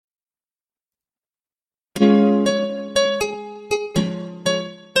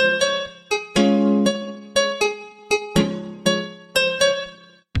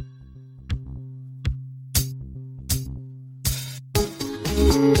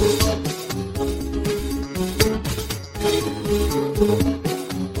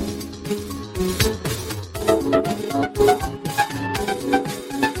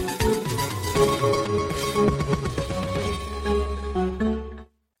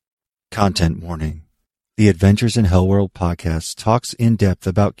Content warning. The Adventures in HellwQrld podcast talks in depth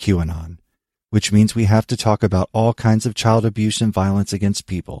about QAnon, which means we have to talk about all kinds of child abuse and violence against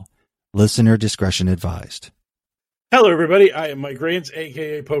people. Listener discretion advised. Hello, everybody. I am Mike Rains,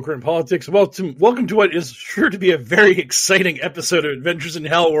 a.k.a. Poker and Politics. Welcome to what is sure to be a very exciting episode of Adventures in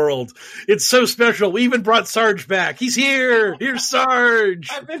HellwQrld. It's so special. We even brought Sarge back. He's here. Here's Sarge.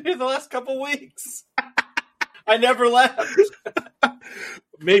 I've been here the last couple weeks. I never left.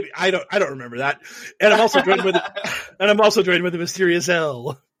 Maybe I don't remember that. And I'm also joined with the mysterious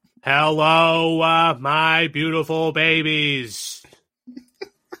L. Hello, my beautiful babies.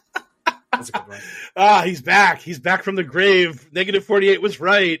 That's a good one. He's back. He's back from the grave. Negative 48 was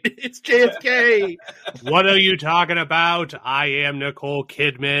right. It's JFK. What are you talking about? I am Nicole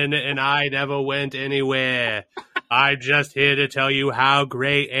Kidman, and I never went anywhere. I'm just here to tell you how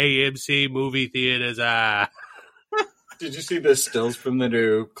great AMC movie theaters are. Did you see the stills from the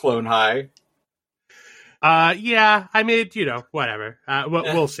new Clone High? Yeah, I mean, whatever.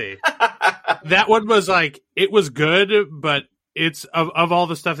 We'll see. That one was it was good, but it's of all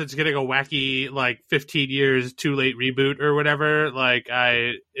the stuff that's getting a wacky 15 years too late reboot or whatever.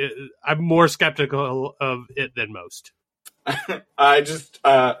 I'm more skeptical of it than most.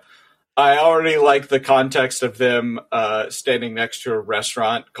 I already like the context of them standing next to a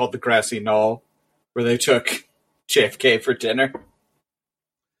restaurant called the Grassy Knoll, where they took JFK for dinner.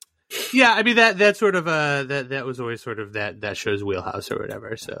 Yeah, I mean that sort of that was always sort of that show's wheelhouse or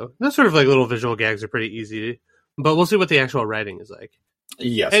whatever. So those sort of little visual gags are pretty easy, but we'll see what the actual writing is like.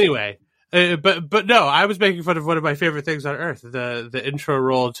 Yes. Anyway, but no, I was making fun of one of my favorite things on earth, the intro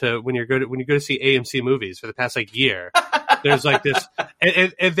roll to when you go to see AMC movies for the past year. There's this,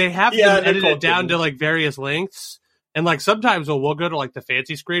 and they have them edited down to various lengths. And sometimes when we'll go to the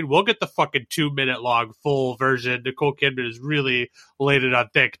fancy screen, we'll get the fucking 2-minute long full version. Nicole Kidman is really laid it on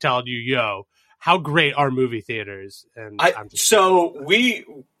thick, telling you, "Yo, how great are movie theaters?" And me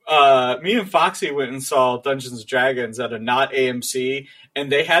and Foxy went and saw Dungeons and Dragons at a not AMC,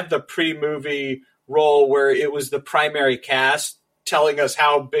 and they had the pre-movie roll where it was the primary cast telling us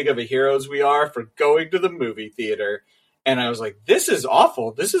how big of a heroes we are for going to the movie theater. And I was like, "This is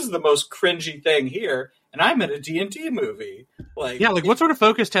awful. This is the most cringy thing here." And I'm in a D&D movie. What sort of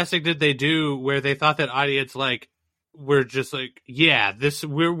focus testing did they do where they thought that audience were just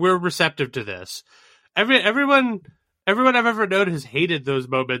we're receptive to this? Everyone I've ever known has hated those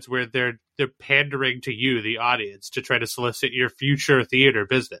moments where they're pandering to you, the audience, to try to solicit your future theater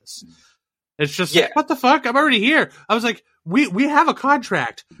business. It's just what the fuck? I'm already here. I was like, we have a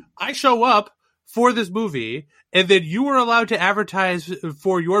contract. I show up for this movie, and then you are allowed to advertise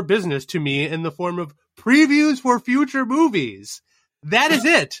for your business to me in the form of previews for future movies. That is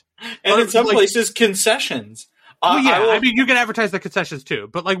it. And in some places, concessions. I mean, you can advertise the concessions too,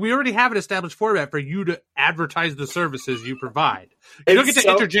 but we already have an established format for you to advertise the services you provide. You don't get to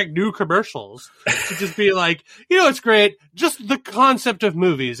interject new commercials to just be it's great. Just the concept of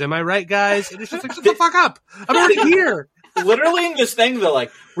movies. Am I right, guys? And it's just shut the fuck up. I'm already here. Literally in this thing, though,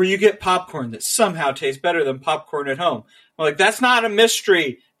 where you get popcorn that somehow tastes better than popcorn at home. I'm that's not a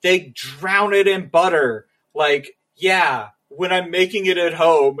mystery. They drown it in butter. When I'm making it at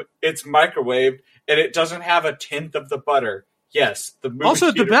home, it's microwaved, and it doesn't have a tenth of the butter. Yes. The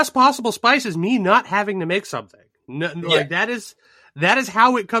best possible spice is me not having to make something. That is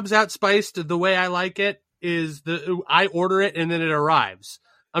how it comes out spiced the way I like it, is I order it and then it arrives.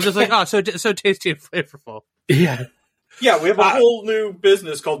 I'm just so tasty and flavorful. Yeah. Yeah, we have a whole new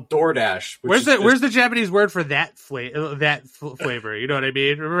business called DoorDash. Where's the Japanese word for that flavor? You know what I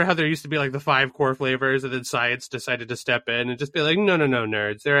mean? Remember how there used to be the 5 core flavors, and then science decided to step in and just be no,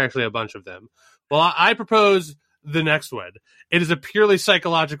 nerds. There are actually a bunch of them. Well, I propose the next one. It is a purely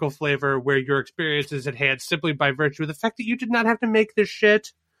psychological flavor where your experience is enhanced simply by virtue of the fact that you did not have to make this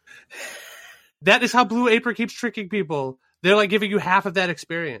shit. That is how Blue Apron keeps tricking people. They're giving you half of that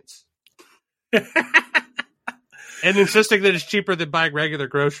experience. And insisting that it's cheaper than buying regular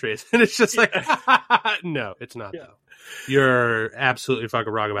groceries. And it's just no, it's not. Yeah. You're absolutely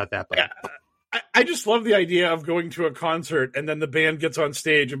fucking wrong about that. But I just love the idea of going to a concert and then the band gets on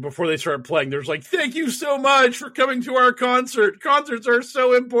stage and before they start playing, there's thank you so much for coming to our concert. Concerts are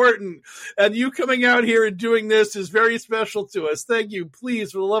so important. And you coming out here and doing this is very special to us. Thank you.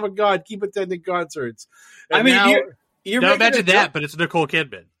 Please, for the love of God, keep attending concerts. And you're imagine that, but it's Nicole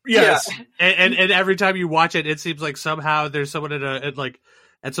Kidman. Yes. Yeah. And every time you watch it, it seems like somehow there's someone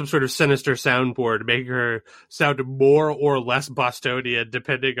at some sort of sinister soundboard making her sound more or less Bostonian,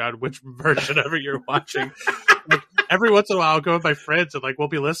 depending on which version of it you're watching. Like, every once in a while, I'll go with my friends and like we'll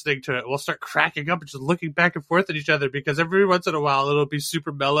be listening to it. We'll start cracking up and just looking back and forth at each other because every once in a while it'll be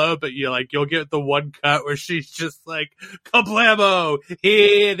super mellow, but you'll get the one cut where she's just like, "Kablamo,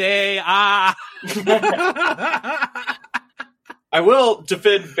 here they are." I will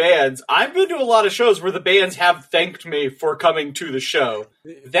defend bands. I've been to a lot of shows where the bands have thanked me for coming to the show.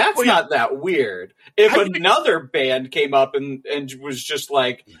 That's not that weird. If another band came up and was just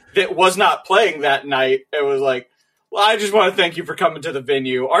like, that was not playing that night, it was like, well, I just want to thank you for coming to the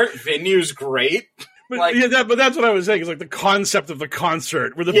venue. Aren't venues great? But that's what I was saying. Is like the concept of the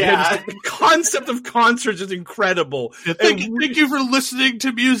concert, where the concept of concerts is incredible. Yeah, thank you for listening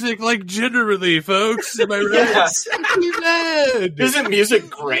to music, like generally, folks. Am I right? Yes. Isn't music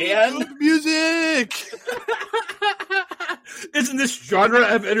grand? Music. Isn't this genre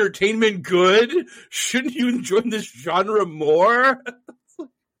of entertainment good? Shouldn't you enjoy this genre more?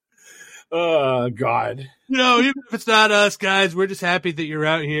 Oh, God. Even if it's not us, guys, we're just happy that you're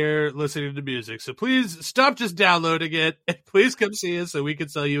out here listening to music. So please stop just downloading it, and please come see us so we can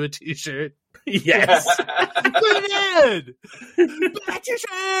sell you a t-shirt. Yes. Put it in! Buy a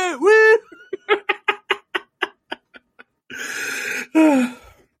t-shirt!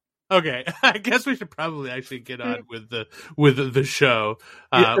 Okay, I guess we should probably actually get on with the show,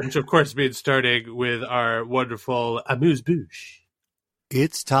 which of course means starting with our wonderful amuse-bouche.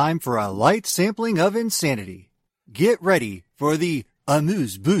 It's time for a light sampling of insanity. Get ready for the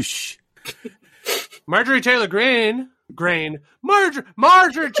amuse-bouche. Marjorie Taylor Greene.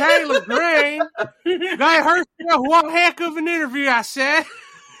 Marjorie Taylor Greene. I heard one heck of an interview, I said.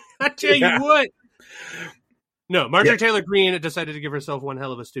 I tell you what. No, Marjorie Taylor Greene decided to give herself one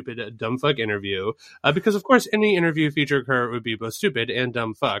hell of a stupid dumb fuck interview because, of course, any interview featuring her would be both stupid and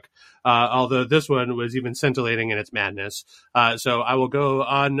dumb fuck, although this one was even scintillating in its madness. So I will go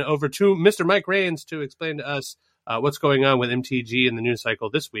on over to Mr. Mike Raines to explain to us what's going on with MTG in the news cycle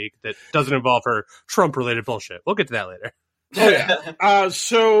this week that doesn't involve her Trump-related bullshit. We'll get to that later. Oh, yeah.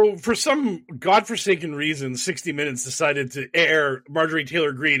 So for some godforsaken reason, 60 Minutes decided to air Marjorie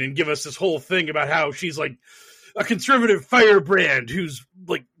Taylor Greene and give us this whole thing about how she's like a conservative firebrand who's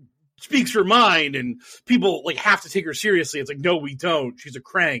like speaks her mind and people like have to take her seriously. It's like, no, we don't. She's a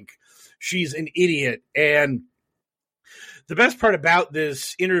crank. She's an idiot. And the best part about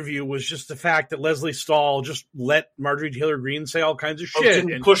this interview was just the fact that Leslie Stahl just let Marjorie Taylor Greene say all kinds of shit.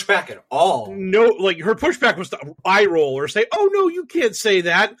 Didn't and push back at all. No, like her pushback was to eye roll or say, oh, no, you can't say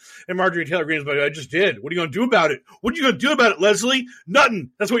that. And Marjorie Taylor Greene's like, I just did. What are you going to do about it? What are you going to do about it, Leslie?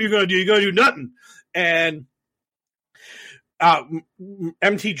 Nothing. That's what you're going to do. You're going to do nothing. And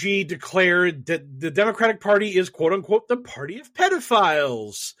MTG declared that the Democratic Party is, quote unquote, the party of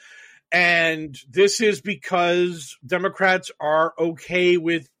pedophiles. And this is because Democrats are okay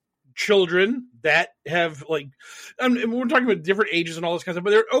with children that have like, we're talking about different ages and all this kind of stuff, but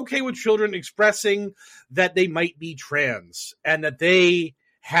they're okay with children expressing that they might be trans and that they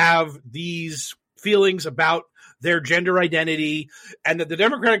have these feelings about their gender identity, and that the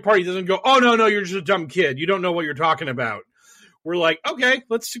Democratic Party doesn't go, oh, no, you're just a dumb kid. You don't know what you're talking about. We're like, okay,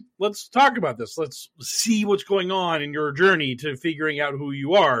 let's talk about this. Let's see what's going on in your journey to figuring out who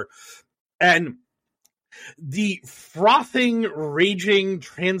you are. And the frothing, raging,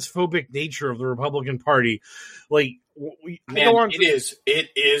 transphobic nature of the Republican Party, like, it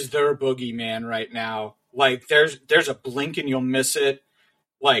is their boogeyman right now. Like, there's a blink and you'll miss it.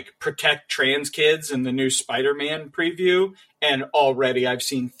 Like, protect trans kids in the new Spider-Man preview. And already I've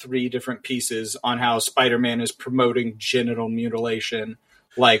seen 3 different pieces on how Spider-Man is promoting genital mutilation.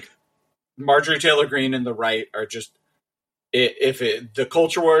 Like, Marjorie Taylor Greene and the right are just, the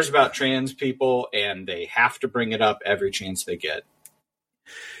culture war is about trans people and they have to bring it up every chance they get.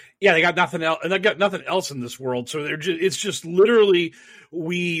 Yeah, they got nothing else, and they got nothing else in this world. So it's just literally,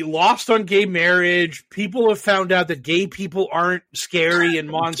 we lost on gay marriage. People have found out that gay people aren't scary and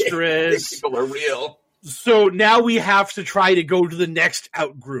monstrous. Gay people are real. So now we have to try to go to the next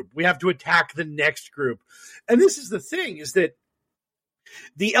out group. We have to attack the next group. And this is the thing, is that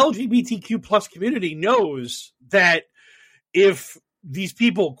the LGBTQ plus community knows that if these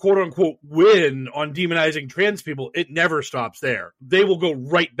people, quote unquote, win on demonizing trans people, it never stops there. They will go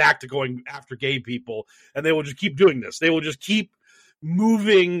right back to going after gay people, and they will just keep doing this. They will just keep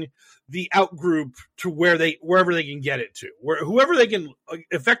moving the out group to wherever they can get it to. Whoever they can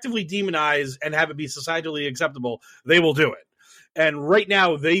effectively demonize and have it be societally acceptable, they will do it. And right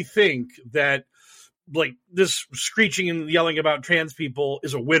now they think that like this screeching and yelling about trans people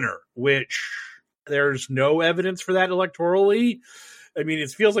is a winner, which there's no evidence for that electorally. I mean, it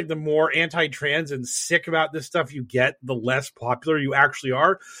feels like the more anti-trans and sick about this stuff you get, the less popular you actually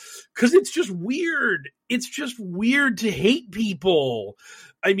are. Because it's just weird. It's just weird to hate people.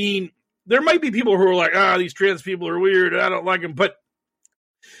 I mean, there might be people who are like, these trans people are weird. I don't like them. But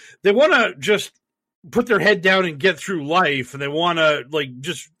they want to just put their head down and get through life. And they want to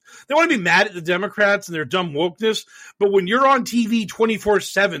they want to be mad at the Democrats and their dumb wokeness. But when you're on TV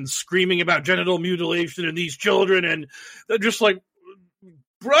 24/7 screaming about genital mutilation and these children, and they're just like,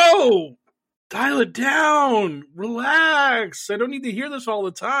 bro, dial it down. Relax. I don't need to hear this all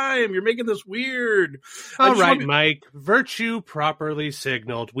the time. You're making this weird. All right, Mike. Virtue properly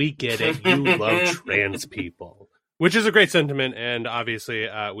signaled. We get it. You love trans people. Which is a great sentiment, and obviously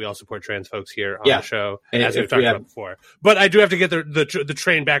we all support trans folks here on the show, as we've talked about before. But I do have to get the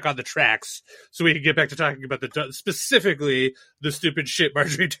train back on the tracks so we can get back to talking about specifically the stupid shit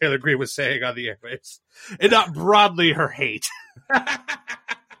Marjorie Taylor Greene was saying on the airwaves, and not broadly her hate.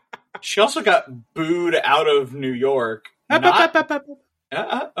 She also got booed out of New York. Are we going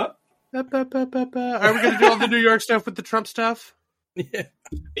to do all the New York stuff with the Trump stuff?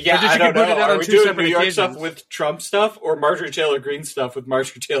 Yeah, I don't know. Are we doing New York stuff with Trump stuff or Marjorie Taylor Greene stuff with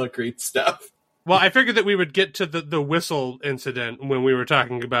Marjorie Taylor Greene stuff? Well, I figured that we would get to the whistle incident when we were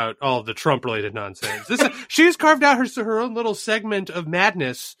talking about all of the Trump-related nonsense. She's carved out her own little segment of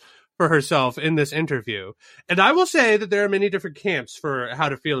madness for herself in this interview. And I will say that there are many different camps for how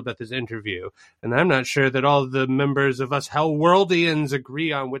to feel about this interview. And I'm not sure that all the members of us HellwQrldians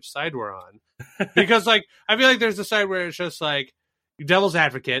agree on which side we're on. Because, I feel like there's a side where it's just devil's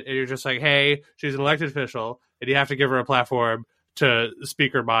advocate, and you're just like, hey, she's an elected official, and you have to give her a platform to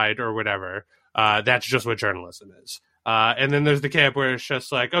speak her mind or whatever. That's just what journalism is. And then there's the camp where it's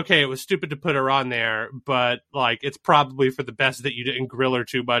just like, okay, it was stupid to put her on there, but it's probably for the best that you didn't grill her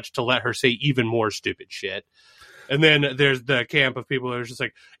too much to let her say even more stupid shit. And then there's the camp of people who are just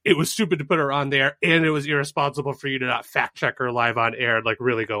like, it was stupid to put her on there, and it was irresponsible for you to not fact check her live on air and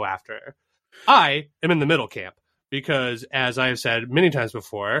really go after her. I am in the middle camp. Because, as I have said many times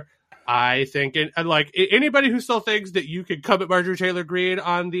before, I think, anybody who still thinks that you could come at Marjorie Taylor Greene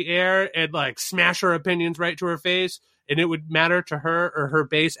on the air and, smash her opinions right to her face, and it would matter to her or her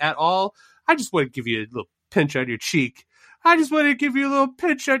base at all, I just want to give you a little pinch on your cheek. I just want to give you a little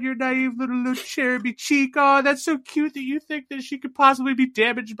pinch on your naive little cheruby cheek. Oh, that's so cute that you think that she could possibly be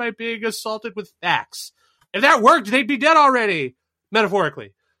damaged by being assaulted with facts. If that worked, they'd be dead already.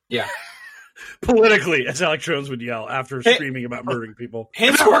 Metaphorically. Yeah. Politically, as Alex Jones would yell after screaming about murdering people.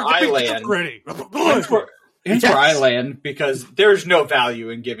 Hence where I land. Hence where I land, because there's no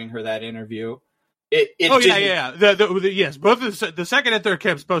value in giving her that interview. Yeah. Yes, both the second and third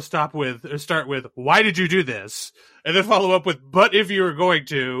camps both start with, why did you do this? And then follow up with, but if you were going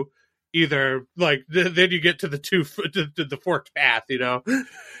to, either, then you get to the forked path, you know?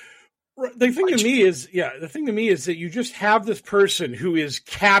 The thing to me is that you just have this person who is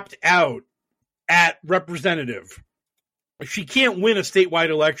capped out at representative. She can't win a statewide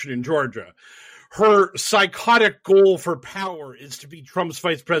election in Georgia. Her psychotic goal for power is to be Trump's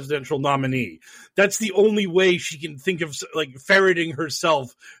vice presidential nominee. That's the only way she can think of ferreting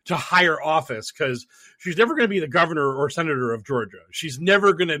herself to higher office, because she's never going to be the governor or senator of Georgia. She's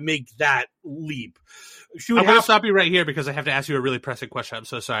never going to make that leap. I'm going to stop you right here because I have to ask you a really pressing question. I'm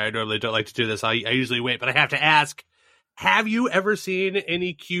so sorry. I normally don't like to do this. I usually wait, but I have to ask. Have you ever seen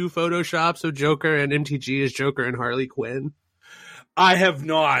any Q photoshops of Joker and MTG as Joker and Harley Quinn? I have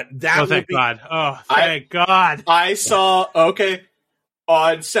not. Thank God. Oh, thank God. I saw,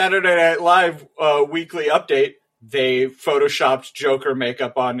 on Saturday Night Live weekly update, they photoshopped Joker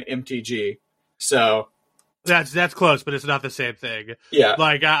makeup on MTG. So that's close, but it's not the same thing. Yeah.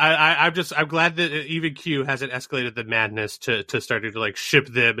 I'm glad that even Q hasn't escalated the madness to starting to ship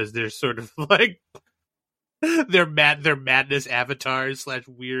them as their sort of their madness avatars /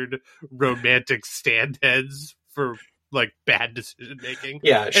 weird romantic stand-heads for bad decision making.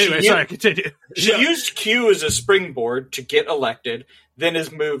 Yeah. Anyway, sorry, continue. She used Q as a springboard to get elected, then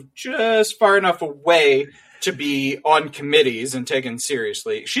has moved just far enough away to be on committees and taken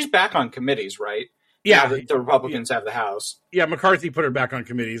seriously. She's back on committees, right? Yeah, the Republicans have the House. Yeah, McCarthy put her back on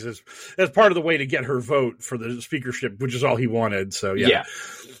committees as part of the way to get her vote for the speakership, which is all he wanted. So yeah.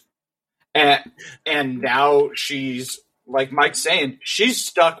 And now she's, like Mike's saying, she's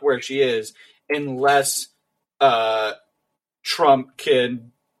stuck where she is unless Trump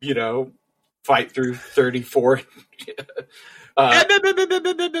can, fight through 34.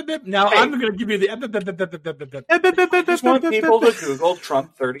 Now I'm going to give you the. I just want people to Google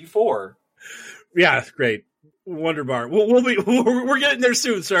Trump 34. Yeah, great. Wonderbar. We're getting there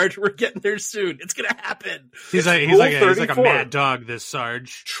soon, Sarge. We're getting there soon. It's gonna happen. He's like a mad dog. This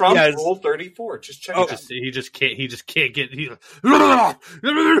Sarge. Trump Rule 34. Just check it out. He just can't get. He's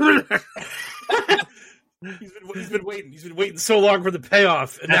been waiting. He's been waiting so long for the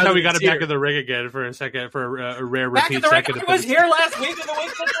payoff. And that's how we got him back in the ring again for a second, for a rare back repeat in the second. Ring. I was here last week and the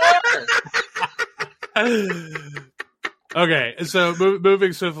week before. Okay, so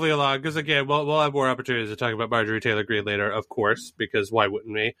moving swiftly along, because again, we'll have more opportunities to talk about Marjorie Taylor Greene later, of course, because why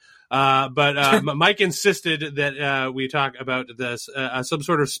wouldn't we? But Mike insisted that we talk about this, some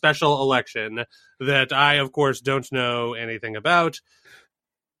sort of special election that I, of course, don't know anything about.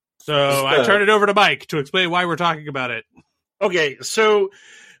 So I turn it over to Mike to explain why we're talking about it. Okay, so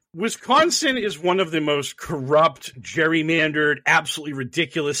Wisconsin is one of the most corrupt, gerrymandered, absolutely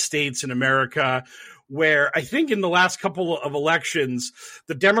ridiculous states in America, where I think in the last couple of elections,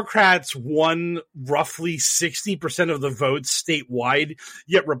 the Democrats won roughly 60% of the votes statewide,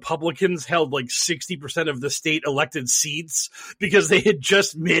 yet Republicans held like 60% of the state elected seats because they had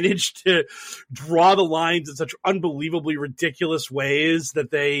just managed to draw the lines in such unbelievably ridiculous ways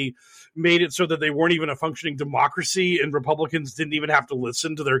that they made it so that they weren't even a functioning democracy, and Republicans didn't even have to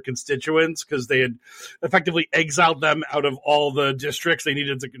listen to their constituents because they had effectively exiled them out of all the districts they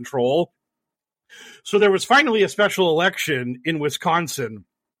needed to control. So there was finally a special election in Wisconsin,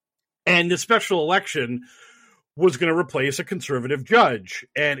 and the special election was going to replace a conservative judge.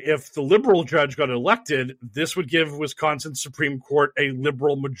 And if the liberal judge got elected, this would give Wisconsin's Supreme Court a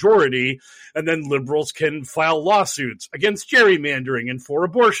liberal majority, and then liberals can file lawsuits against gerrymandering and for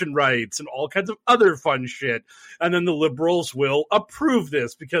abortion rights and all kinds of other fun shit. And then the liberals will approve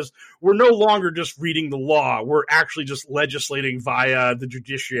this because we're no longer just reading the law. We're actually just legislating via the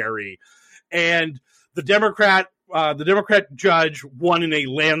judiciary. And the Democrat judge won in a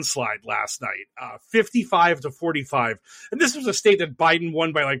landslide last night, 55-45. And this was a state that Biden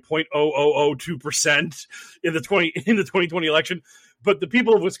won by like 0.0002% in the 2020 election. But the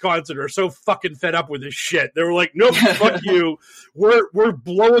people of Wisconsin are so fucking fed up with this shit. They were like, nope, fuck you. We're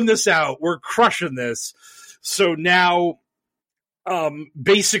blowing this out. We're crushing this. So now,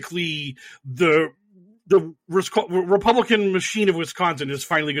 basically the Republican machine of Wisconsin is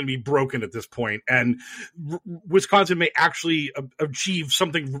finally going to be broken at this point, and Wisconsin may actually achieve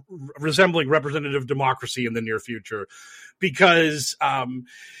something resembling representative democracy in the near future. Because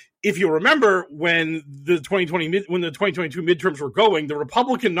if you remember, when the 2022 midterms were going, the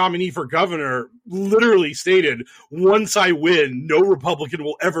Republican nominee for governor literally stated, "Once I win, no Republican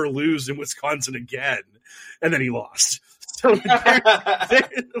will ever lose in Wisconsin again," and then he lost. So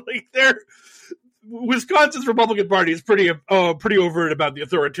they're Wisconsin's Republican Party is pretty overt about the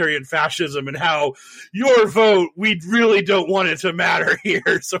authoritarian fascism and how your vote, we really don't want it to matter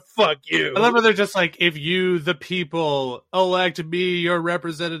here, so fuck you. I love how they're just like, if you, the people, elect me your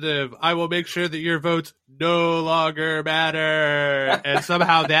representative, I will make sure that your votes no longer matter. And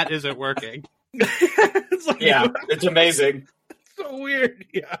somehow that isn't working. It's like, yeah, it's amazing. So weird,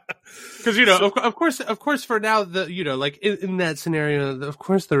 yeah. Because of course, for now, like in that scenario, of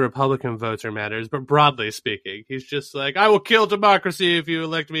course, the Republican votes are matters. But broadly speaking, he's just like, I will kill democracy if you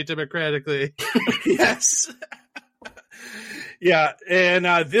elect me democratically. Yes. Yeah, and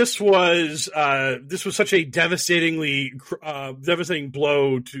this was such a devastating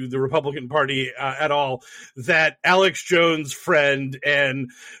blow to the Republican Party at all that Alex Jones' friend and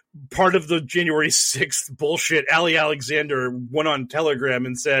part of the January 6th bullshit, Ali Alexander, went on Telegram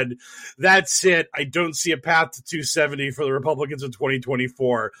and said, "That's it. I don't see a path to 270 for the Republicans in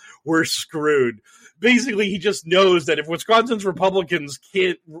 2024. We're screwed." Basically, he just knows that if Wisconsin's Republicans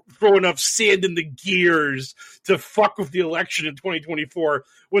can't throw enough sand in the gears to fuck with the election in 2024,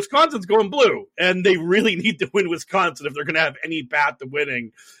 Wisconsin's going blue. And they really need to win Wisconsin if they're going to have any path to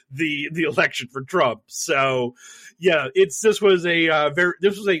winning the election for Trump. So, yeah, this was a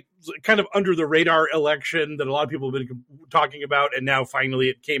kind of under the radar election that a lot of people have been talking about, and now finally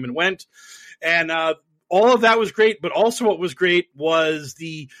it came and went. And all of that was great, but also what was great was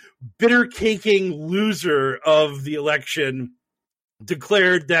the bitter caking loser of the election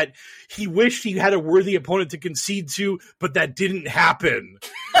declared that he wished he had a worthy opponent to concede to, but that didn't happen.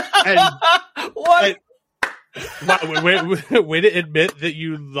 And what? Way to admit that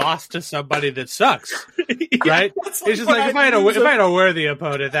you lost to somebody that sucks, right? It's just like, if I had a worthy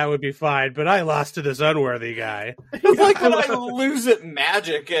opponent, that would be fine, but I lost to this unworthy guy. It's like when I lose at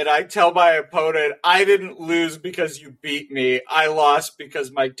Magic and I tell my opponent, I didn't lose because you beat me, I lost because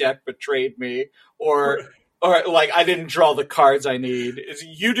my deck betrayed me, or like I didn't draw the cards I need.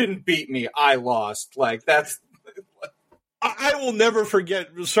 You didn't beat me, I lost. Like, that's... I will never forget.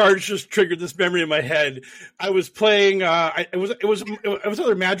 Sarge just triggered this memory in my head. I was playing. It was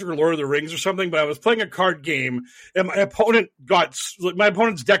either Magic or Lord of the Rings or something. But I was playing a card game, and my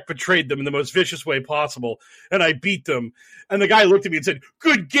opponent's deck betrayed them in the most vicious way possible, and I beat them. And the guy looked at me and said,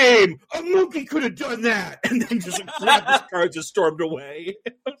 "Good game. A monkey could have done that." And then just grabbed his cards and stormed away.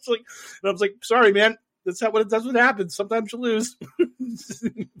 I was like, "Sorry, man. That's what happens. Sometimes you lose."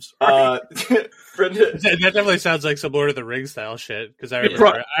 Brenda, That definitely sounds like some Lord of the Rings style shit. Because I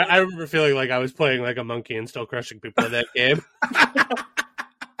remember feeling like I was playing like a monkey and still crushing people in that game.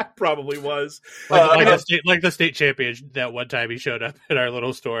 Probably was like the state champion. That one time he showed up at our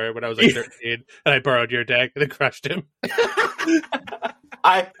little store when I was like 13, and I borrowed your deck and then crushed him.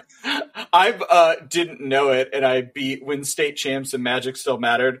 I didn't know it, and I beat when state champs and Magic still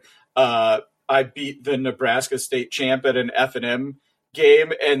mattered. I beat the Nebraska state champ at an F&M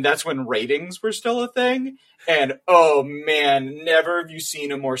game, and that's when ratings were still a thing. And oh man, never have you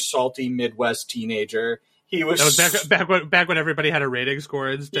seen a more salty Midwest teenager. He was, that was back when everybody had a rating score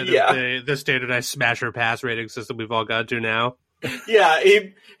instead of the standardized smash or pass rating system we've all gone to now. Yeah,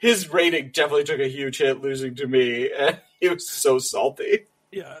 his rating definitely took a huge hit losing to me, and he was so salty.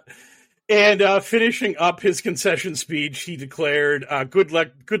 Yeah. And finishing up his concession speech, he declared, "Good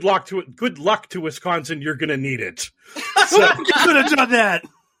luck to Wisconsin. You're going to need it." So, you could have done that.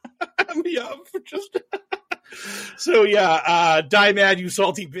 Die mad, you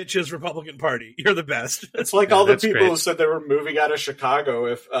salty bitches, Republican Party. You're the best. It's like all the people who said they were moving out of Chicago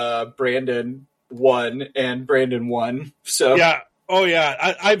if Brandon won, and Brandon won. So yeah. Oh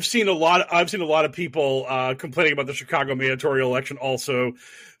yeah, I've seen a lot of people complaining about the Chicago mayoral election. Also,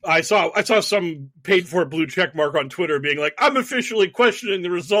 I saw some paid for blue check mark on Twitter being like, "I'm officially questioning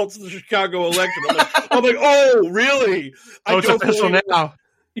the results of the Chicago election." I'm like, oh really? It's official now.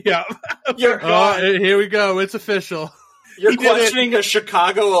 Yeah. Here we go. It's official. You're questioning a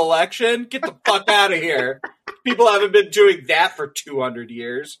Chicago election? Get the fuck out of here. People haven't been doing that for 200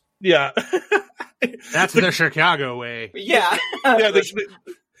 years. Yeah. That's the Chicago way. Yeah.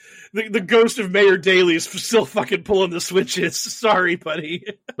 The ghost of Mayor Daley is still fucking pulling the switches. Sorry, buddy.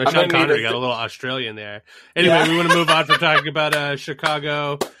 But Sean Connery got a little Australian there. Anyway, we want to move on from talking about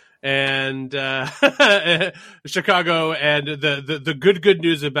Chicago and Chicago and the good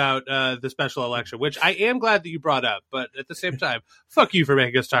news about the special election, which I am glad that you brought up. But at the same time, fuck you for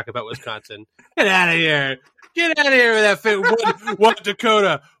making us talk about Wisconsin. Get out of here. Get out of here with that fit. One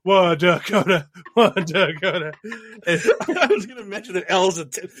Dakota. I was going to mention that L's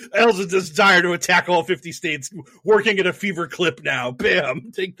a desire to attack all 50 states, working at a fever clip now.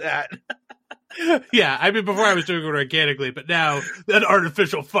 Bam, take that. Yeah, I mean, before I was doing it organically, but now that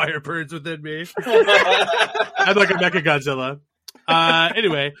artificial fire burns within me. I'm like a Mechagodzilla.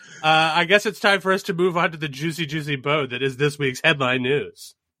 Anyway, I guess it's time for us to move on to the juicy bone that is this week's headline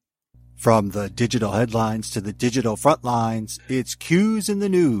news. From the digital headlines to the digital front lines, it's Q's in the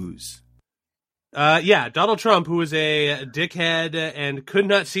news. Donald Trump, who was a dickhead and could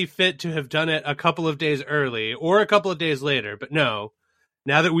not see fit to have done it a couple of days early or a couple of days later, but no.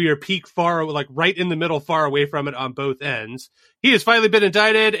 Now that we are peak far, like right in the middle, far away from it on both ends, he has finally been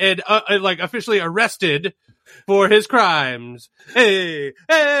indicted and officially arrested for his crimes. Hey,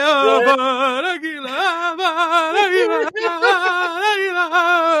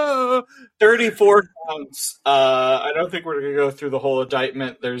 34 counts. I don't think we're going to go through the whole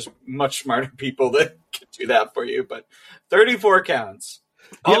indictment. There's much smarter people that can do that for you, but 34 counts.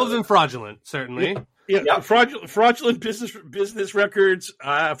 All of them fraudulent, certainly. Yeah, fraudulent business records,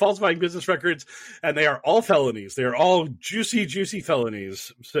 falsifying business records, and they are all felonies. They are all juicy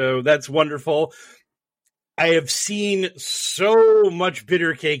felonies. So that's wonderful. I have seen so much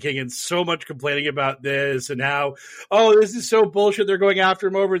bitter caking and so much complaining about this and how, this is so bullshit. They're going after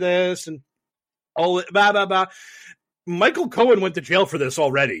him over this and blah, blah, blah. Michael Cohen went to jail for this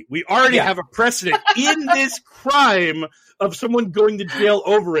already. We already have a precedent in this crime of someone going to jail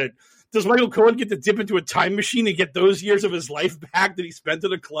over it. Does Michael Cohen get to dip into a time machine and get those years of his life back that he spent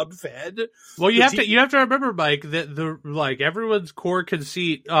in a club fed? Well, you have to remember, Mike, that everyone's core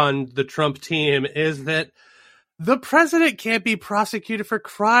conceit on the Trump team is that the president can't be prosecuted for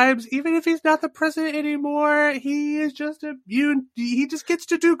crimes, even if he's not the president anymore. He is just immune. He just gets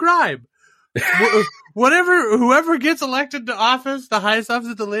to do crime. Whoever gets elected to office, the highest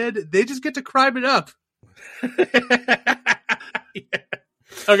office in the land, they just get to crime it up.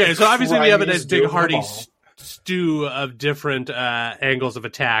 Okay, so obviously we have a nice big hearty stew of different angles of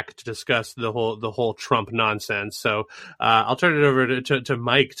attack to discuss the whole Trump nonsense. So I'll turn it over to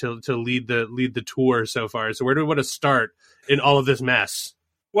Mike to lead the tour so far. So where do we want to start in all of this mess?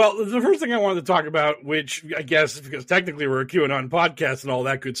 Well, the first thing I wanted to talk about, which I guess because technically we're a QAnon podcast and all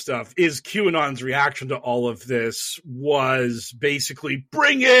that good stuff, is QAnon's reaction to all of this was basically,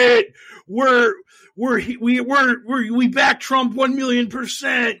 "Bring it! We back Trump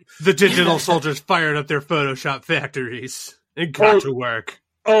 1,000,000%." The digital soldiers fired up their Photoshop factories and got to work.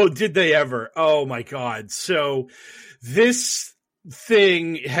 Oh, did they ever? Oh my God! So this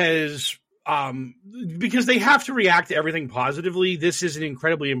thing has. Because they have to react to everything positively. This is an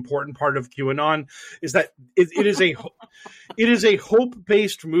incredibly important part of QAnon. Is that it is a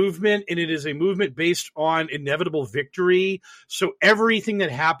hope-based movement, and it is a movement based on inevitable victory. So everything that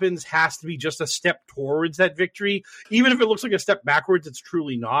happens has to be just a step towards that victory, even if it looks like a step backwards. It's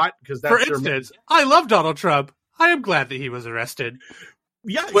truly not, because that's for instance. I love Donald Trump. I am glad that he was arrested.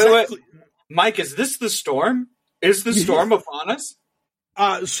 Yeah, exactly. Wait. Mike, is this the storm? Is the storm upon us?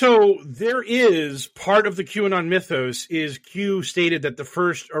 So there is part of the QAnon mythos is Q stated that the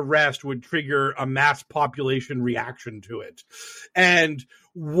first arrest would trigger a mass population reaction to it. And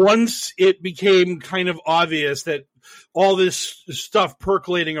once it became kind of obvious that all this stuff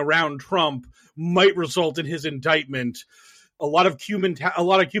percolating around Trump might result in his indictment, a lot of Q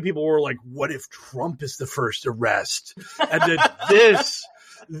people were like, what if Trump is the first arrest? And then this...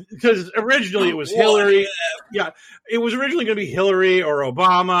 Because originally it was Hillary. Yeah, it was originally going to be Hillary or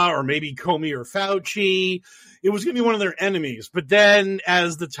Obama or maybe Comey or Fauci. It was going to be one of their enemies. But then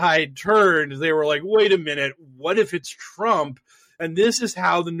as the tide turned, they were like, wait a minute, what if it's Trump? And this is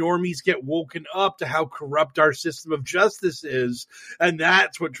how the normies get woken up to how corrupt our system of justice is. And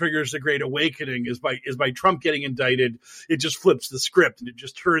that's what triggers the Great Awakening is by Trump getting indicted. It just flips the script and it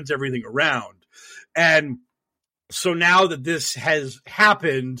just turns everything around. And so now that this has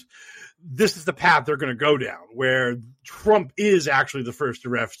happened, this is the path they're going to go down, where Trump is actually the first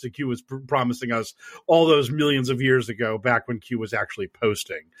arrest that Q was promising us all those millions of years ago, back when Q was actually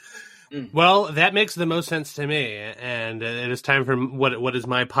posting. Well, that makes the most sense to me, and it is time for what is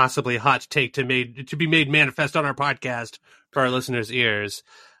my possibly hot take to be made manifest on our podcast for our listeners' ears.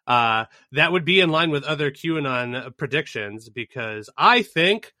 That would be in line with other QAnon predictions, because I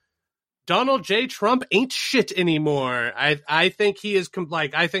think Donald J. Trump ain't shit anymore. I think he is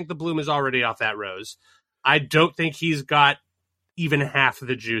I think the bloom is already off that rose. I don't think he's got even half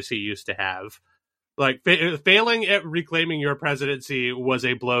the juice he used to have. Like, failing at reclaiming your presidency was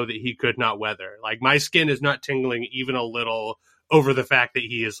a blow that he could not weather. Like, my skin is not tingling even a little over the fact that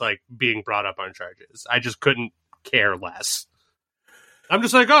he is, like, being brought up on charges. I just couldn't care less. I'm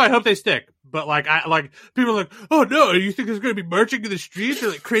just like, oh, I hope they stick. But people are like, oh no, you think there's going to be marching in the streets or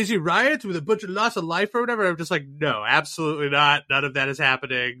like crazy riots with a bunch of loss of life or whatever? I'm just like, no, absolutely not. None of that is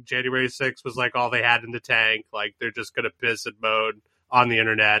happening. January 6th was like all they had in the tank. Like, they're just going to piss and moan on the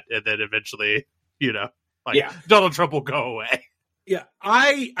internet, and then eventually, Donald Trump will go away. Yeah,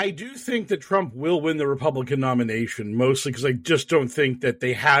 I do think that Trump will win the Republican nomination, mostly because I just don't think that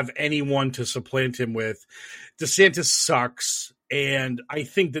they have anyone to supplant him with. DeSantis sucks. And I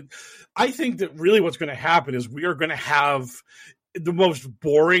think that really what's going to happen is we are going to have the most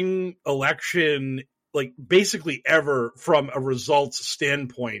boring election, like, basically ever from a results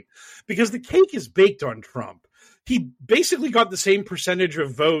standpoint, because the cake is baked on Trump. He basically got the same percentage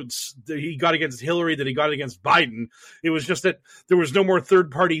of votes that he got against Hillary that he got against Biden. It was just that there was no more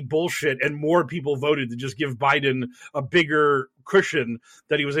third-party bullshit, and more people voted to just give Biden a bigger cushion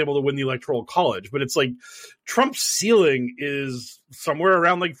that he was able to win the Electoral College. But it's like Trump's ceiling is somewhere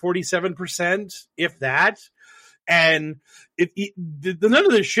around like 47%, if that. And none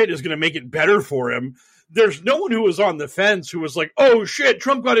of this shit is going to make it better for him. There's no one who was on the fence who was like, oh shit,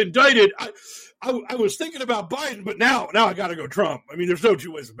 Trump got indicted. I was thinking about Biden, but now I got to go Trump. I mean, there's no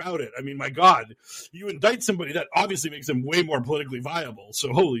two ways about it. I mean, my God, you indict somebody, that obviously makes them way more politically viable.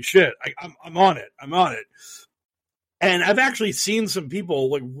 So holy shit, I'm on it. I'm on it. And I've actually seen some people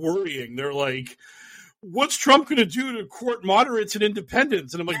like worrying. They're like, what's Trump going to do to court moderates and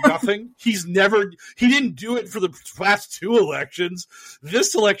independents? And I'm like, nothing. He didn't do it for the past two elections.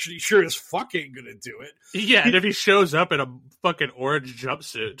 This election, he sure as fuck ain't going to do it. Yeah, and if he shows up in a fucking orange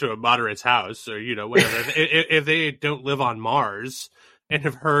jumpsuit to a moderate's house, or, whatever, if they don't live on Mars and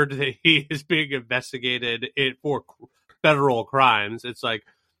have heard that he is being investigated for federal crimes, it's like,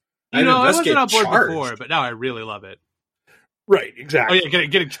 I wasn't on board before, but now I really love it. Right, exactly. Oh yeah,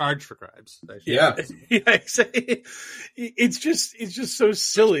 getting charged for crimes. Yeah. It's just so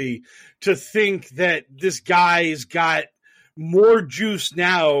silly to think that this guy's got more juice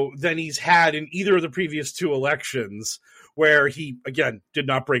now than he's had in either of the previous two elections, where he, again, did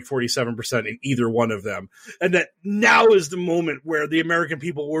not break 47% in either one of them. And that now is the moment where the American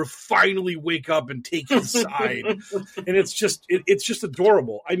people will finally wake up and take his side. And it's just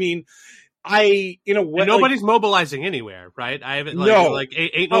adorable. I mean, nobody's mobilizing anywhere, right? I haven't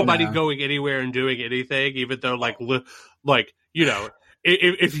ain't nobody going anywhere and doing anything, even though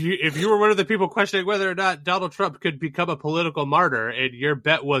if you were one of the people questioning whether or not Donald Trump could become a political martyr and your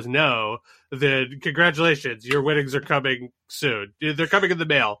bet was no, then congratulations, your winnings are coming soon. They're coming in the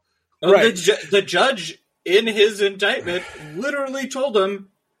mail. Right. The judge in his indictment literally told him,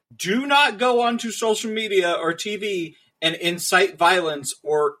 do not go onto social media or TV and incite violence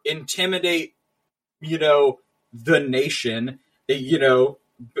or intimidate, the nation,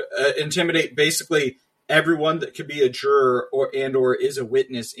 intimidate basically everyone that could be a juror or is a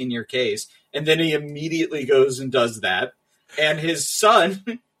witness in your case. And then he immediately goes and does that. And his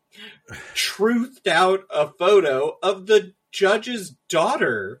son truthed out a photo of the judge's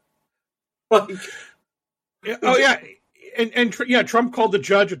daughter. Trump called the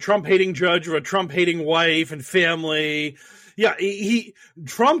judge a Trump-hating judge or a Trump-hating wife and family. Yeah, the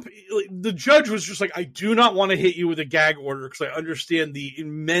judge was just like, I do not want to hit you with a gag order because I understand the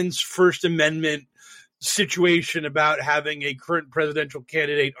immense First Amendment situation about having a current presidential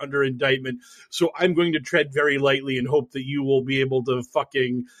candidate under indictment. So I'm going to tread very lightly and hope that you will be able to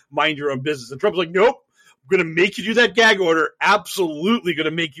fucking mind your own business. And Trump's like, nope, I'm going to make you do that gag order. Absolutely going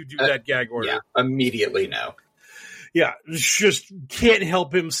to make you do that gag order. Yeah, immediately no. Yeah, just can't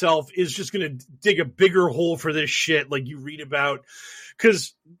help himself, is just going to dig a bigger hole for this shit like you read about.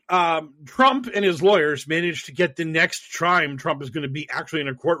 Because Trump and his lawyers managed to get the next time Trump is going to be actually in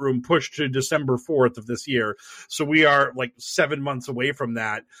a courtroom pushed to December 4th of this year. So we are like 7 months away from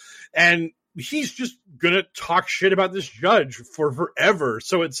that. And he's just going to talk shit about this judge for forever.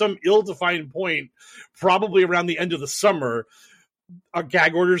 So at some ill-defined point, probably around the end of the summer, a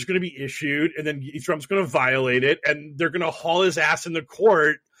gag order is going to be issued, and then Trump's going to violate it, and they're going to haul his ass in the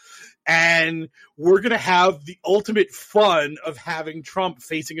court, and we're going to have the ultimate fun of having Trump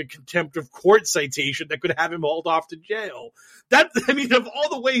facing a contempt of court citation that could have him hauled off to jail. Of all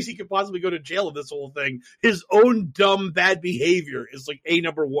the ways he could possibly go to jail in this whole thing, his own dumb, bad behavior is like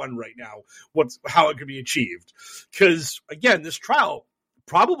number one right now. How it could be achieved. Because, again, this trial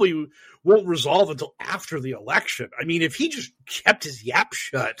probably won't resolve until after the election. I mean, if he just kept his yap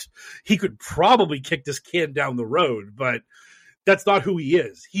shut, he could probably kick this can down the road, but that's not who he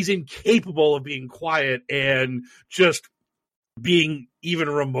is. He's incapable of being quiet and just being even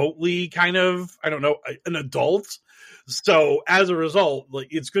remotely kind of, an adult. So as a result,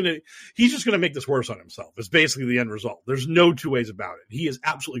 he's just going to make this worse on himself. It's basically the end result. There's no two ways about it. He is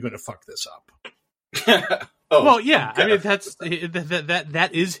absolutely going to fuck this up. Well, yeah. I mean, that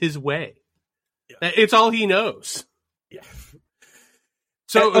is his way. Yeah. It's all he knows. Yeah.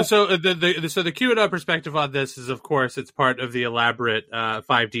 So the QAnon perspective on this is, of course, it's part of the elaborate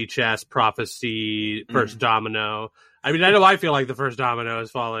 5D chess prophecy first domino. I mean, I know I feel like the first domino has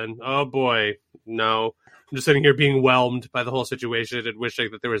fallen. Oh boy, no. I'm just sitting here being whelmed by the whole situation and wishing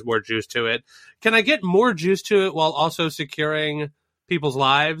that there was more juice to it. Can I get more juice to it while also securing people's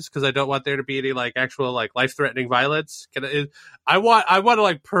lives? Because I don't want there to be any actual life-threatening violence. I would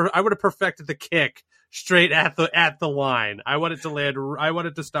have perfected the kick straight at the line. I want it to land. I want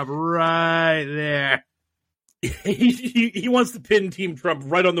it to stop right there. He wants to pin Team Trump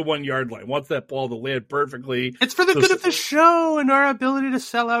right on the 1 yard line. Wants that ball to land perfectly. It's for the good of the show and our ability to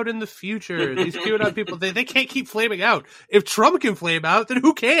sell out in the future. These QAnon people, they can't keep flaming out. If Trump can flame out, then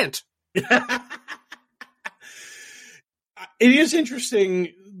who can't? It is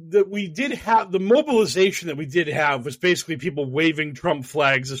interesting that we did have the mobilization that we did have was basically people waving Trump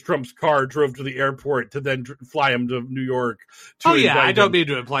flags as Trump's car drove to the airport to then fly him to New York. I don't mean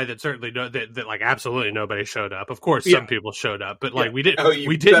to imply that certainly that absolutely nobody showed up. Of course, some people showed up, but we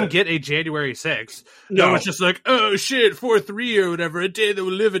didn't get a January 6th. No, it's just oh shit, 4/3 or whatever, a day that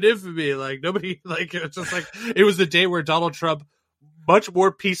will live in infamy. Nobody it's just it was the day where Donald Trump, much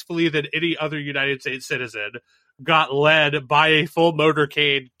more peacefully than any other United States citizen, got led by a full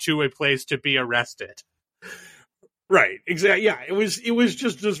motorcade to a place to be arrested. Right. Exactly. Yeah. It was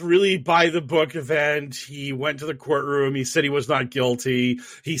just this really by the book event. He went to the courtroom. He said he was not guilty.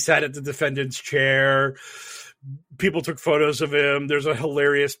 He sat at the defendant's chair. People took photos of him. There's a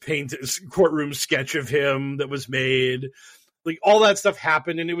hilarious courtroom sketch of him that was made. All that stuff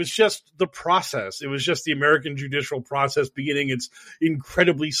happened, and it was just the process. It was just the American judicial process beginning its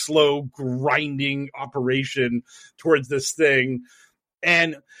incredibly slow, grinding operation towards this thing.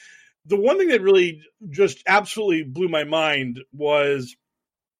 And the one thing that really just absolutely blew my mind was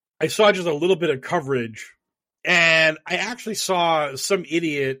I saw just a little bit of coverage And I actually saw some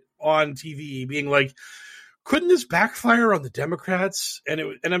idiot on TV being like, couldn't this backfire on the Democrats?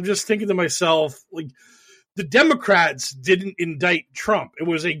 And I'm just thinking to myself, like, the Democrats didn't indict Trump. It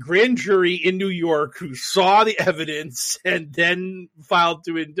was a grand jury in New York who saw the evidence and then filed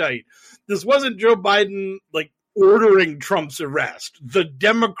to indict. This wasn't Joe Biden, like, ordering Trump's arrest. The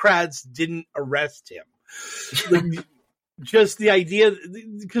Democrats didn't arrest him. Just the idea,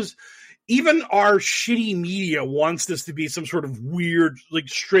 because even our shitty media wants this to be some sort of weird, like,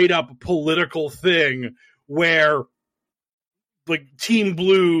 straight up political thing where, like, Team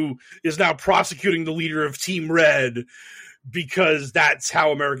Blue is now prosecuting the leader of Team Red because that's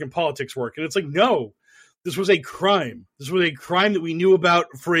how American politics work. And it's like, no, this was a crime. This was a crime that we knew about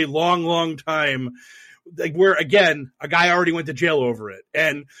for a long, long time. Like, where, again, a guy already went to jail over it.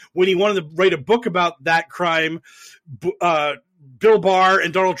 And when he wanted to write a book about that crime, Bill Barr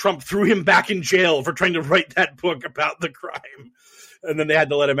and Donald Trump threw him back in jail for trying to write that book about the crime. And then they had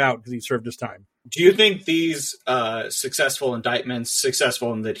to let him out because he served his time. Do you think these successful indictments,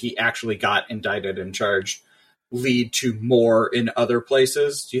 successful in that he actually got indicted and charged, lead to more in other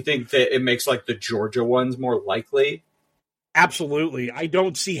places? Do you think that it makes, like, the Georgia ones more likely? Absolutely. I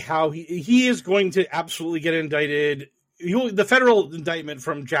don't see how he is going to absolutely get indicted. The federal indictment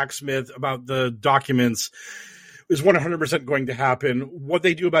from Jack Smith about the documents is 100% going to happen. What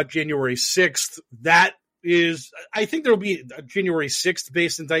they do about January 6th, that is, I think there will be a January 6th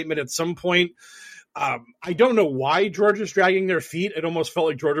based indictment at some point. I don't know why Georgia's dragging their feet. It almost felt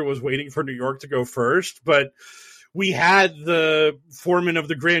like Georgia was waiting for New York to go first, but we had the foreman of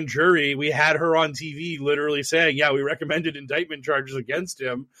the grand jury. We had her on TV literally saying, yeah, we recommended indictment charges against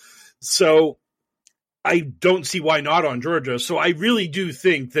him. So I don't see why not on Georgia. So I really do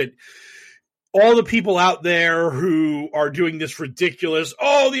think that all the people out there who are doing this ridiculous,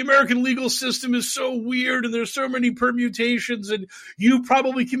 the American legal system is so weird and there's so many permutations and you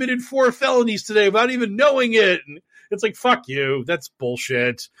probably committed 4 felonies today without even knowing it. And it's like, fuck you. That's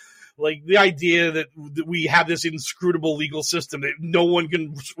bullshit. Like, the idea that we have this inscrutable legal system that no one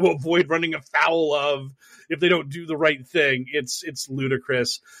can avoid running afoul of if they don't do the right thing, it's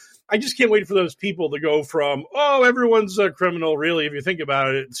ludicrous. I just can't wait for those people to go from, everyone's a criminal, really, if you think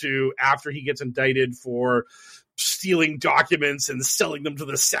about it, to after he gets indicted for stealing documents and selling them to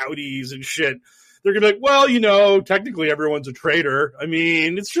the Saudis and shit. They're going to be like, well, technically everyone's a traitor. I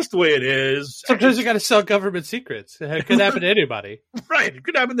mean, it's just the way it is. Sometimes you got to sell government secrets. It could happen to anybody. Right. It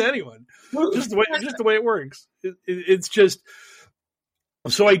could happen to anyone. Just the way it works. It's just,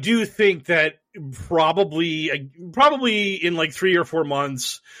 so I do think that probably in like 3 or 4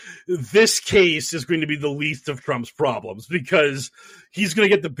 months, this case is going to be the least of Trump's problems because he's going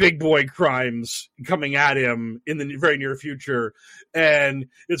to get the big boy crimes coming at him in the very near future. And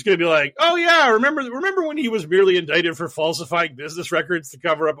it's going to be like, oh yeah, remember when he was merely indicted for falsifying business records to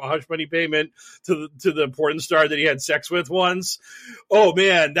cover up a hush money payment to the porn star that he had sex with once? Oh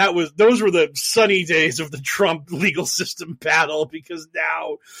man, those were the sunny days of the Trump legal system battle, because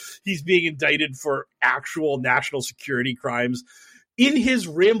now he's being indicted for actual national security crimes. In his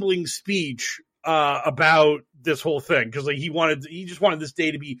rambling speech about this whole thing, because like he just wanted this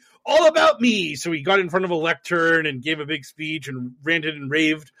day to be all about me, so he got in front of a lectern and gave a big speech and ranted and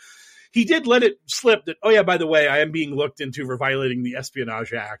raved. He did let it slip that, oh yeah, by the way, I am being looked into for violating the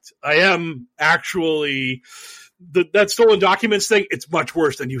Espionage Act. I am actually that stolen documents thing. It's much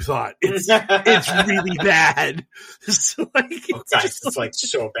worse than you thought. It's really bad. So, like, it's like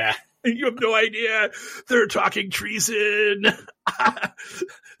so bad. You have no idea. They're talking treason. I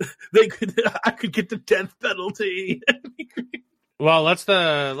could get the death penalty. Well, let's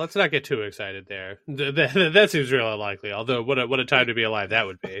not get too excited there. That seems real unlikely. Although, what a time to be alive that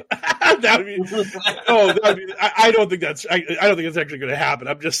would be. I don't think that's actually going to happen.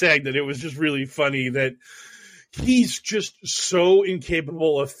 I'm just saying that it was just really funny that he's just so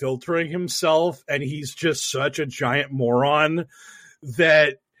incapable of filtering himself, and he's just such a giant moron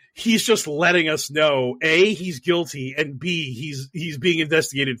that he's just letting us know, A, he's guilty, and B, he's being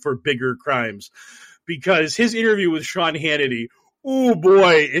investigated for bigger crimes. Because his interview with Sean Hannity, oh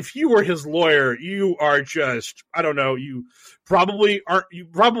boy, if you were his lawyer, you are just, I don't know, you probably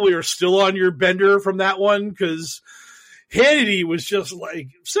are still on your bender from that one, because Hannity was just like,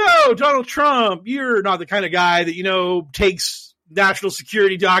 so Donald Trump, you're not the kind of guy that, takes national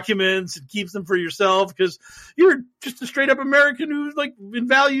security documents and keeps them for yourself, because you're just a straight up American who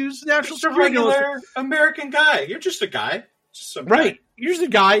values national security. A regular American guy. You're just a guy. Right. You're just a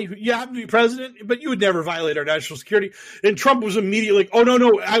guy. You happen to be president, but you would never violate our national security. And Trump was immediately like, oh,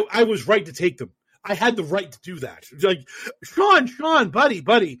 no, I was right to take them. I had the right to do that. Like, Sean,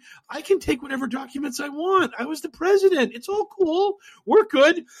 buddy, I can take whatever documents I want. I was the president. It's all cool. We're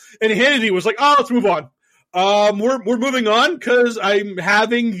good. And Hannity was like, oh, let's move on. We're moving on because I'm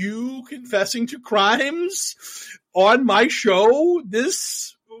having you confessing to crimes on my show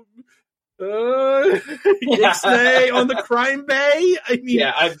this Ixnay on the Crime Bay. I mean,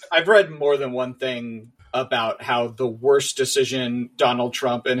 yeah, I've read more than one thing about how the worst decision Donald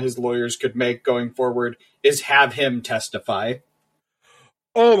Trump and his lawyers could make going forward is have him testify.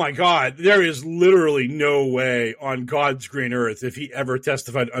 Oh my God, there is literally no way on God's green earth, if he ever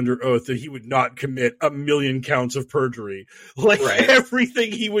testified under oath, that he would not commit 1,000,000 counts of perjury. Like,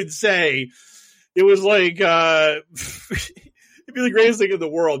 everything he would say, it was like, it'd be the greatest thing in the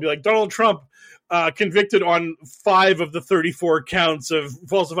world. It'd be like Donald Trump, convicted on 5 of the 34 counts of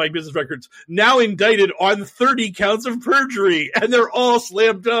falsifying business records, now indicted on 30 counts of perjury, and they're all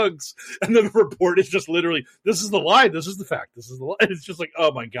slam dunks. And then the report is just literally, this is the lie, this is the fact, this is the lie. It's just like,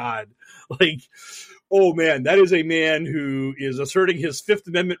 oh my God. Like, oh man, that is a man who is asserting his Fifth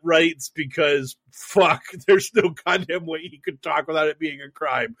Amendment rights because, fuck, there's no goddamn way he could talk without it being a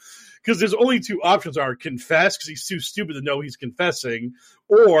crime. Because there's only 2 options are confess, because he's too stupid to know he's confessing,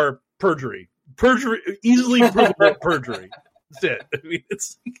 or perjury. Perjury, easily provable perjury. That's it. I mean,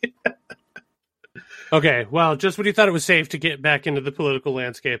 it's okay. Well, just when you thought it was safe to get back into the political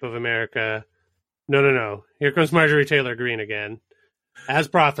landscape of America, no. Here comes Marjorie Taylor Greene again, as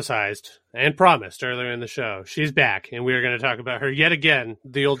prophesized and promised earlier in the show. She's back, and we are going to talk about her yet again,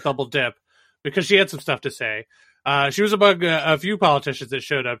 the old double dip, because she had some stuff to say. She was among a few politicians that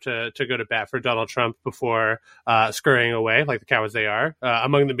showed up to go to bat for Donald Trump before scurrying away, like the cowards they are,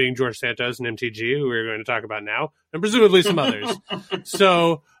 among them being George Santos and MTG, who we're going to talk about now, and presumably some others.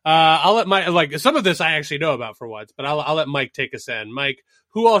 So I'll let Mike, like, some of this I actually know about for once, but I'll let Mike take us in. Mike,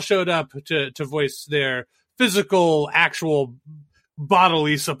 who all showed up to voice their physical, actual,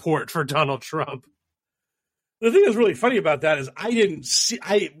 bodily support for Donald Trump? The thing that's really funny about that is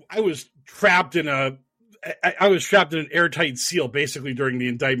I was trapped in an airtight seal basically during the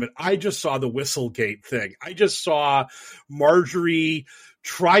indictment. I just saw the Whistlegate thing. I just saw Marjorie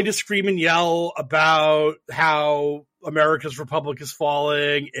try to scream and yell about how America's republic is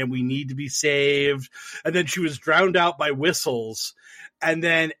falling and we need to be saved. And then she was drowned out by whistles. And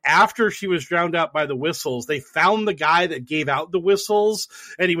then after she was drowned out by the whistles, they found the guy that gave out the whistles,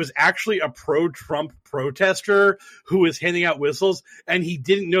 and he was actually a pro-Trump protester who was handing out whistles, and he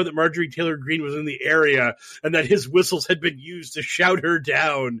didn't know that Marjorie Taylor Greene was in the area and that his whistles had been used to shout her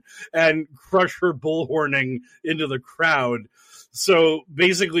down and crush her bullhorning into the crowd. So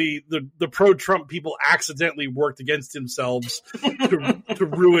basically, the pro-Trump people accidentally worked against themselves to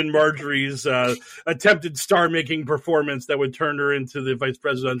ruin Marjorie's attempted star-making performance that would turn her into the vice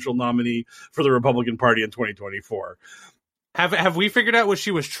presidential nominee for the Republican Party in 2024. Have we figured out what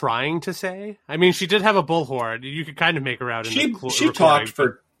she was trying to say? I mean, she did have a bullhorn. You could kind of make her out in the She talked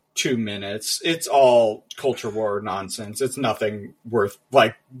for 2 minutes. It's all culture war nonsense. It's nothing worth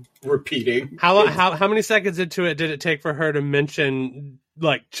like repeating. How many seconds into it did it take for her to mention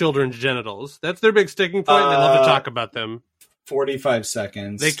like children's genitals? That's their big sticking point. They love to talk about them. 45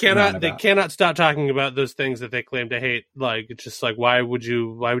 seconds. They cannot stop talking about those things that they claim to hate. Like, it's just like, why would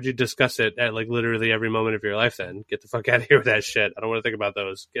you discuss it at like literally every moment of your life? Then get the fuck out of here with that shit. I don't want to think about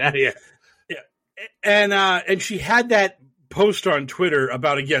those. Get out of here. Yeah, and she had that post on Twitter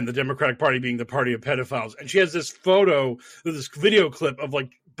about, again, the Democratic Party being the party of pedophiles. And she has this this video clip of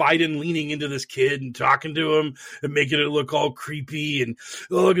like Biden leaning into this kid and talking to him and making it look all creepy. And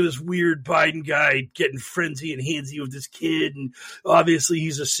look at this weird Biden guy getting frenzy and handsy with this kid. And obviously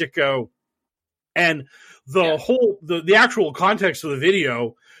he's a sicko. And the actual context of the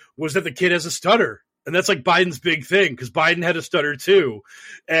video was that the kid has a stutter. And that's like Biden's big thing, because Biden had a stutter too.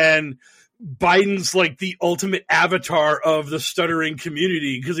 And Biden's like the ultimate avatar of the stuttering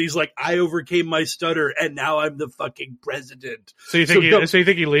community, because he's like, I overcame my stutter and now I'm the fucking president. So you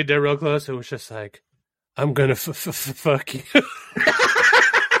think he leaned there real close? It was just like, I'm gonna fuck you.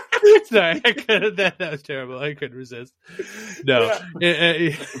 Sorry, that was terrible. I couldn't resist. No.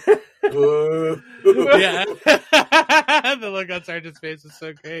 Yeah. The look on Sergeant's face is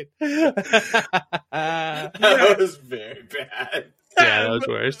so great. That was very bad. Yeah, that was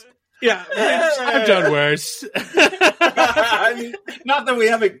worse. Yeah, I've done worse. I mean, not that we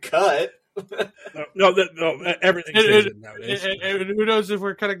haven't cut. No, everything's changing nowadays. And who knows if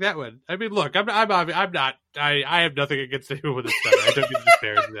we're cutting that one? I mean, look, I'm not. I have nothing against anyone with a stutter. I don't get to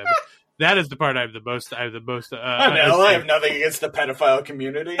disparage them. That is the part I'm the most. I know. I have nothing against the pedophile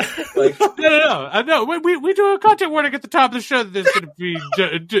community. Like, no. We do a content warning at the top of the show that there's going to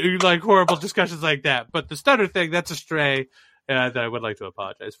be like horrible discussions like that. But the stutter thing, that's a stray that I would like to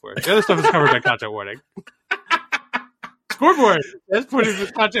apologize for. The other stuff is covered by content warning. Scoreboard. That's putting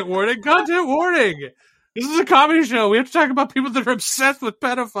the content warning. Content warning. This is a comedy show. We have to talk about people that are obsessed with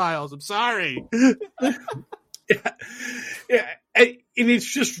pedophiles. I'm sorry. Yeah, and it's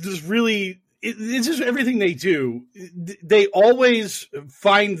just this really. It's just everything they do. They always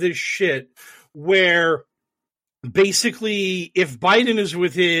find this shit where basically, if Biden is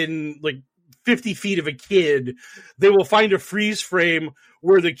within like 50 feet of a kid, they will find a freeze frame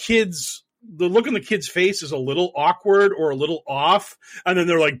where the look on the kid's face is a little awkward or a little off, and then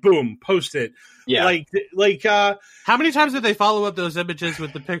they're like, boom, post it. Yeah. How many times did they follow up those images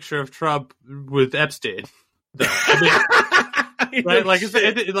with the picture of Trump with Epstein? Right? Like, is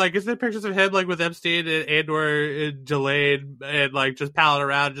there pictures of him like with Epstein and or Ghislaine and like just palling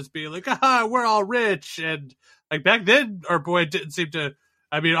around, just being like, we're all rich, and like back then, our boy didn't seem to.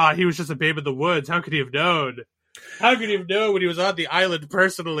 I mean, he was just a babe in the woods. How could he have known? How could he have known when he was on the island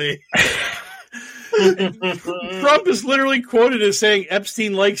personally? Trump is literally quoted as saying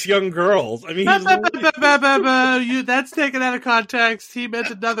Epstein likes young girls. I mean, that's taken out of context. He meant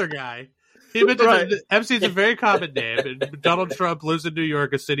another guy. He meant Epstein's a very common name. And Donald Trump lives in New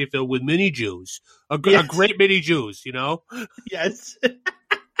York, a city filled with many Jews, a great many Jews. You know. Yes.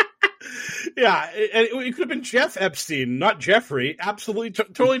 Yeah, and it could have been Jeff Epstein, not Jeffrey. Absolutely,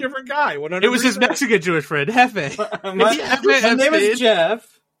 totally different guy. 100%. It was his Mexican Jewish friend, Hefe. My name is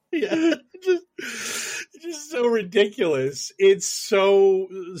Jeff. Yeah, just so ridiculous. It's so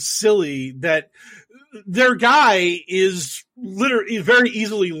silly that their guy is literally very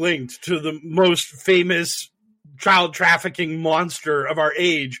easily linked to the most famous child trafficking monster of our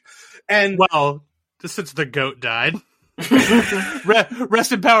age. And well, just since the goat died.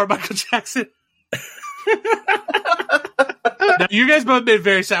 Rest in power, Michael Jackson. Now, you guys both made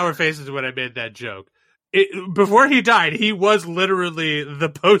very sour faces when I made that joke. Before he died, he was literally the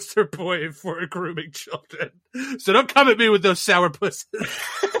poster boy for grooming children. So don't come at me with those sour pussies.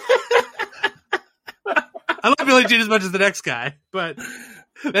 I love Billie Jean as much as the next guy, but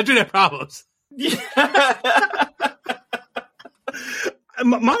that dude had problems.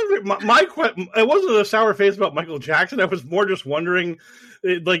 My question, it wasn't a sour face about Michael Jackson. I was more just wondering,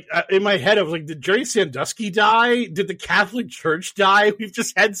 like, in my head, I was like, did Jerry Sandusky die? Did the Catholic Church die? We've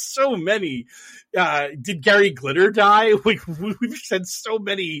just had so many. Did Gary Glitter die? We've just had so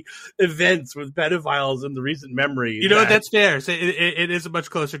many events with pedophiles in the recent memory. You know, that's fair. So it is a much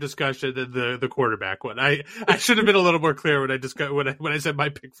closer discussion than the quarterback one. I should have been a little more clear when I said my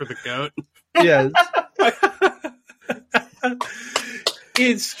pick for the GOAT. Yes.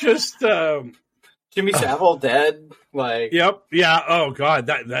 It's just Jimmy Savile dead. Like, yep, yeah. Oh god,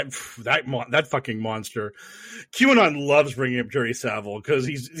 that fucking monster. QAnon loves bringing up Jerry Savile because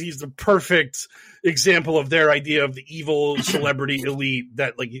he's the perfect example of their idea of the evil celebrity elite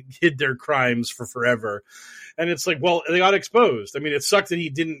that like hid their crimes for forever. And it's like, well, they got exposed. I mean, it sucked that he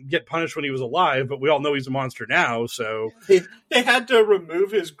didn't get punished when he was alive, but we all know he's a monster now. So they had to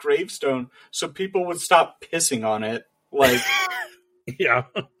remove his gravestone so people would stop pissing on it. Like. Yeah.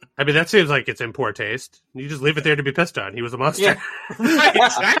 I mean, that seems like it's in poor taste. You just leave it there to be pissed on. He was a monster. Yeah. Right,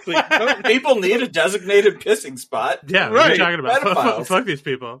 exactly. People need a designated pissing spot. Yeah, right. What are you talking about? Fuck these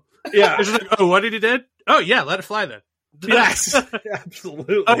people. Yeah. It's just like, oh, what did he did? Oh, yeah, let it fly then. Yes.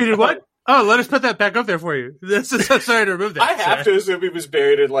 Absolutely. Oh, he did what? Oh, let us put that back up there for you. So sorry to remove that. I have to assume he was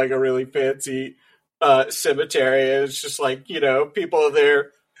buried in like a really fancy cemetery. And it's just like, you know, people are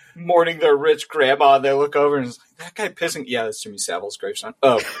there mourning their rich grandma, and they look over and it's like, that guy pissing. Yeah, that's Jimmy Savile's gravestone.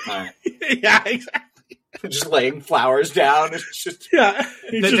 Oh, all right. Yeah, exactly. Just laying flowers down. It's just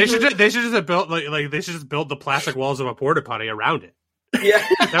They should just have built like they should just build the plastic walls of a porta potty around it. Yeah,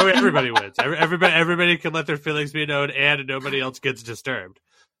 that way everybody wins. Everybody can let their feelings be known, and nobody else gets disturbed.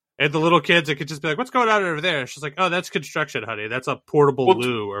 And the little kids, it could just be like, "What's going on over there?" She's like, "Oh, that's construction, honey. That's a portable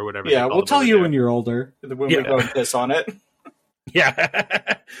loo or whatever." Yeah, we'll tell you when you're older. When we go and piss on it.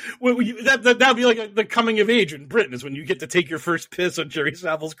 Yeah, well, that'd be like the coming of age in Britain is when you get to take your first piss on Jerry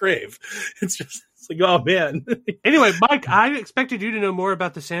Savile's grave. It's like, oh man. Anyway, Mike, I expected you to know more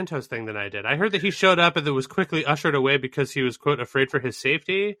about the Santos thing than I did. I heard that he showed up and then was quickly ushered away because he was, quote, afraid for his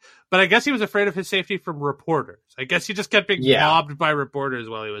safety. But I guess he was afraid of his safety from reporters. I guess he just kept being mobbed by reporters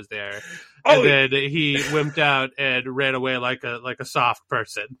while he was there. And then he wimped out and ran away like a soft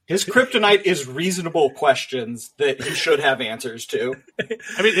person. His kryptonite is reasonable questions that he should have answers to.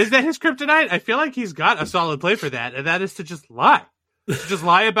 I mean, is that his kryptonite? I feel like he's got a solid play for that, and that is to just lie. Just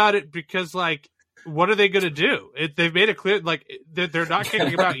lie about it because, like, what are they going to do? They've made it clear, like, they're not kicking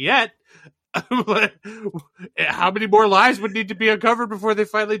him out yet. How many more lies would need to be uncovered before they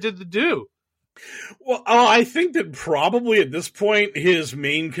finally did the do? Well, I think that probably at this point, his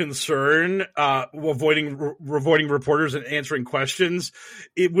main concern, avoiding reporters and answering questions,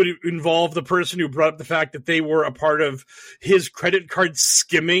 it would involve the person who brought up the fact that they were a part of his credit card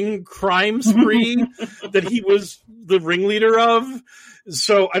skimming crime spree that he was the ringleader of.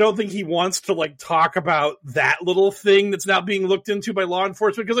 So I don't think he wants to like talk about that little thing that's now being looked into by law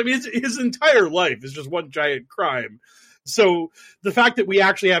enforcement, because I mean his entire life is just one giant crime. So the fact that we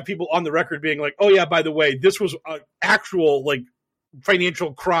actually have people on the record being like, oh yeah, by the way, this was an actual like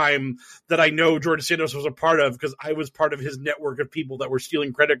financial crime that I know George Santos was a part of because I was part of his network of people that were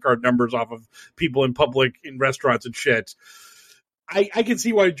stealing credit card numbers off of people in public, in restaurants and shit. I can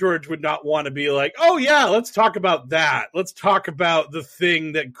see why George would not want to be like, oh yeah, let's talk about that. Let's talk about the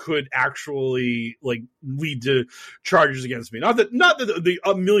thing that could actually like lead to charges against me. Not that the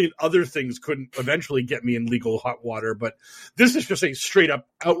a million other things couldn't eventually get me in legal hot water, but this is just a straight up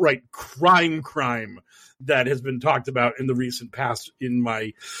outright crime that has been talked about in the recent past in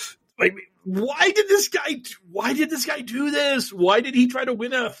my like. Why did this guy do this? Why did he try to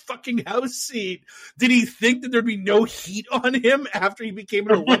win a fucking House seat? Did he think that there'd be no heat on him after he became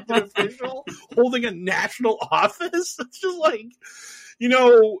an elected official holding a national office? It's just like, you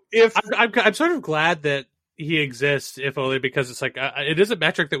know, if I'm sort of glad that he exists, if only because it's like it is a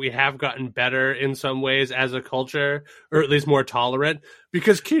metric that we have gotten better in some ways as a culture, or at least more tolerant.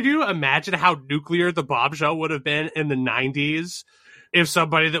 Because can you imagine how nuclear the bombshell would have been in the 90s? If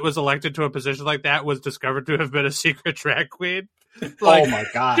somebody that was elected to a position like that was discovered to have been a secret drag queen. Like, oh my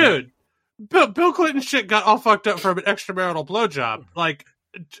God. Dude, Bill Clinton shit got all fucked up from an extramarital blowjob. Like,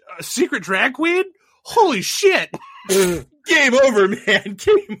 a secret drag queen? Holy shit. Game over, man.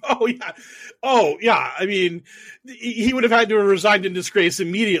 Oh, yeah. I mean, he would have had to have resigned in disgrace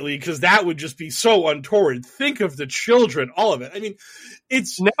immediately because that would just be so untoward. Think of the children, all of it. I mean,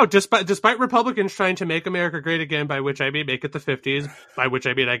 it's... No, despite Republicans trying to make America great again, by which I mean make it the 50s, by which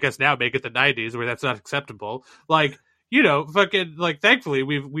I mean, I guess now make it the 90s, where that's not acceptable. Like, you know, fucking, like, thankfully,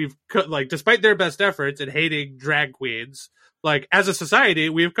 we've like, despite their best efforts in hating drag queens, like, as a society,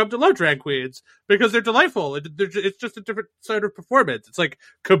 we've come to love drag queens because they're delightful. It's just a different sort of performance. It's like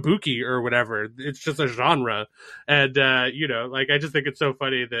kabuki or whatever. It's just a genre. And, you know, like, I just think it's so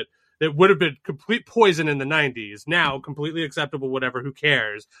funny that it would have been complete poison in the 90s. Now, completely acceptable, whatever, who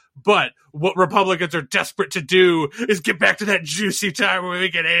cares? But what Republicans are desperate to do is get back to that juicy time where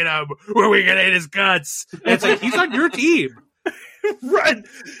we can hate him, where we can hate his guts. And it's like, he's on your team. Right.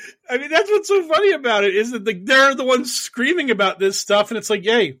 I mean, that's what's so funny about it is that they're the ones screaming about this stuff, and it's like,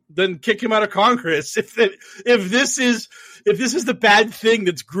 yay, then kick him out of Congress. If this is the bad thing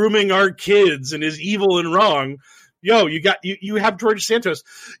that's grooming our kids and is evil and wrong, yo, you have George Santos.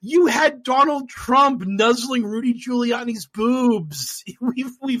 You had Donald Trump nuzzling Rudy Giuliani's boobs.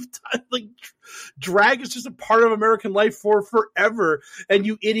 We've done, like, drag is just a part of American life for forever, and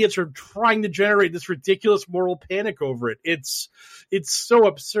you idiots are trying to generate this ridiculous moral panic over it. It's so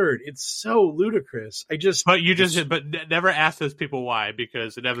absurd. It's so ludicrous. But never ask those people why,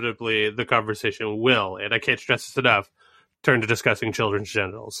 because inevitably the conversation will, and I can't stress this enough, turn to discussing children's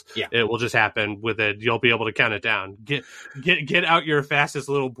genitals. Yeah. It will just happen with it. You'll be able to count it down. Get out your fastest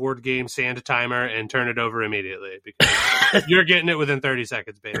little board game sand timer and turn it over immediately, because you're getting it within 30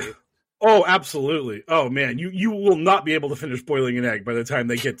 seconds, baby. Oh, absolutely. Oh, man, you will not be able to finish boiling an egg by the time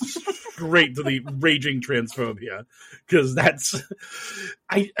they get straight to the raging transphobia, because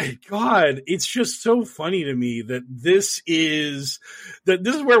God, it's just so funny to me that this is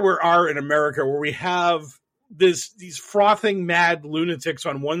where we are in America, where we have these frothing mad lunatics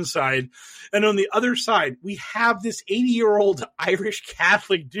on one side, and on the other side we have this 80-year-old Irish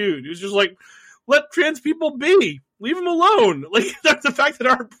Catholic dude who's just like, let trans people be, leave them alone. Like, that's the fact that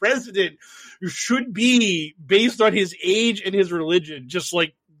our president should be, based on his age and his religion, just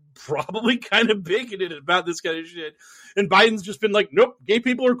like probably kind of bigoted about this kind of shit. And Biden's just been like, nope, gay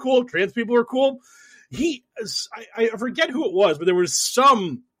people are cool, trans people are cool. I forget who it was, but there was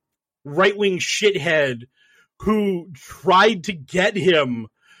some right-wing shithead who tried to get him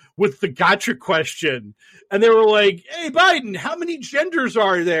with the gotcha question. And they were like, hey, Biden, how many genders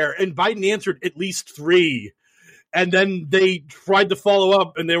are there? And Biden answered, at least 3. And then they tried to follow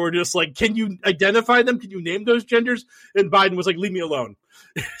up, and they were just like, can you identify them? Can you name those genders? And Biden was like, leave me alone.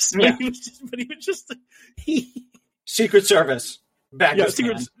 So yeah. he was just Secret Service. back Yeah, his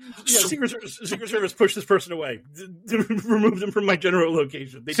hand. Secret Service pushed this person away. Remove them from my general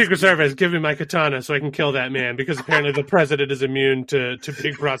location. Secret Service, give me my katana so I can kill that man, because apparently the president is immune to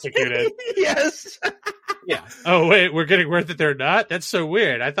being prosecuted. Yes. Yeah. Oh, wait, we're getting word that they're not? That's so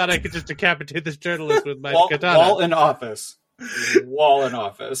weird. I thought I could just decapitate this journalist with my katana. Wall in office. Wall in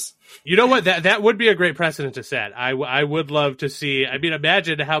office. You know what? That would be a great precedent to set. I would love to see. I mean,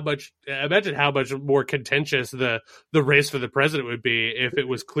 imagine how much more contentious the race for the president would be if it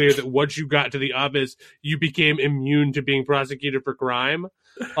was clear that once you got to the office, you became immune to being prosecuted for crime.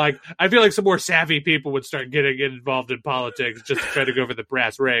 Like, I feel like some more savvy people would start getting involved in politics just to try to go for the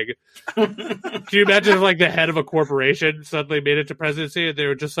brass rig. Can you imagine if, like, the head of a corporation suddenly made it to presidency and they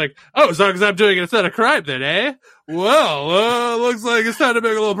were just like, oh, as long as I'm doing it, it's not a crime then, eh? Well, looks like it's time to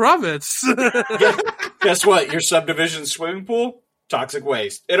make a little profits. Guess what? Your subdivision swimming pool? Toxic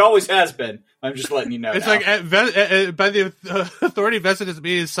waste. It always has been. I'm just letting you know. It's now. like by the authority vested in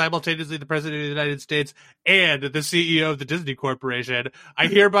me is simultaneously the president of the United States and the CEO of the Disney Corporation. I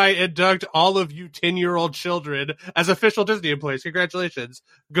hereby induct all of you 10-year-old children as official Disney employees. Congratulations.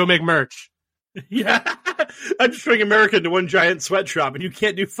 Go make merch. Yeah. I'm just turning America into one giant sweatshop, and you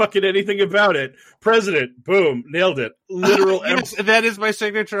can't do fucking anything about it. President, boom, nailed it. Literal. Yes, that is my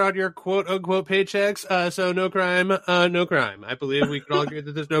signature on your quote unquote paychecks. So no crime, no crime. I believe we can all agree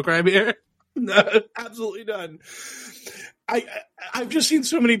that there's no crime here. No, absolutely none. I've just seen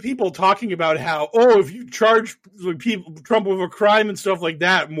so many people talking about how, if you charge Trump with a crime and stuff like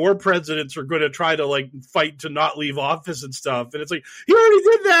that, more presidents are going to try to like fight to not leave office and stuff. And it's like, he already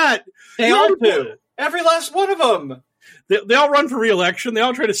did that. They all do. Every last one of them. They all run for re-election. They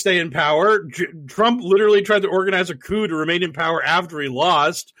all try to stay in power. Trump literally tried to organize a coup to remain in power after he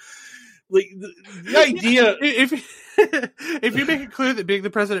lost. Like the idea, if you make it clear that being the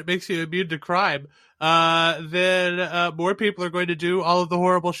president makes you immune to crime, then more people are going to do all of the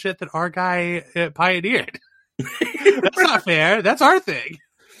horrible shit that our guy pioneered. That's not fair. That's our thing.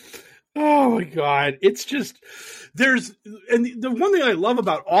 Oh my God. It's just, and the one thing I love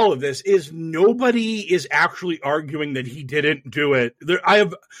about all of this is nobody is actually arguing that he didn't do it. The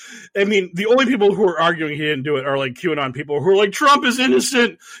only people who are arguing he didn't do it are like QAnon people who are like, Trump is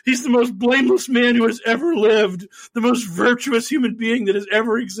innocent. He's the most blameless man who has ever lived. The most virtuous human being that has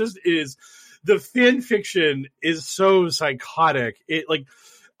ever existed. The fan fiction is so psychotic.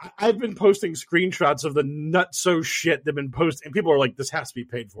 I've been posting screenshots of the nutso shit they've been posting, and people are like, this has to be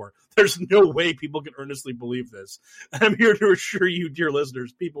paid for. There's no way people can earnestly believe this. And I'm here to assure you, dear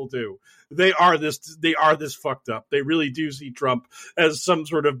listeners, people do. They are this fucked up. They really do see Trump as some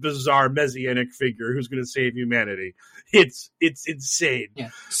sort of bizarre messianic figure who's going to save humanity. It's insane. Yeah.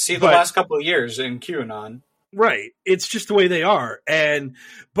 See the last couple of years in QAnon. Right. It's just the way they are.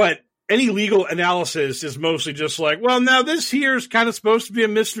 But any legal analysis is mostly just like, well, now this here is kind of supposed to be a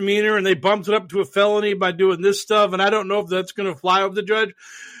misdemeanor and they bumped it up to a felony by doing this stuff. And I don't know if that's going to fly over the judge,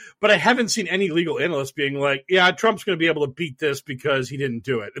 but I haven't seen any legal analyst being like, yeah, Trump's going to be able to beat this because he didn't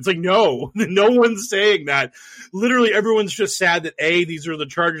do it. It's like, no one's saying that. Literally everyone's just sad that A, these are the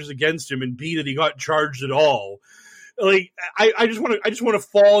charges against him, and B, that he got charged at all. Like, I just want to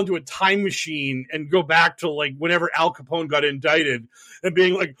fall into a time machine and go back to like whenever Al Capone got indicted and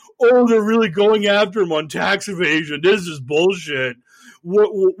being like, oh, they're really going after him on tax evasion. This is bullshit.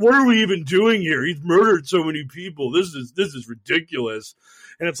 What are we even doing here? He's murdered so many people. This is ridiculous.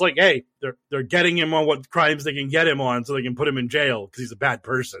 And it's like, hey, they're getting him on what crimes they can get him on so they can put him in jail because he's a bad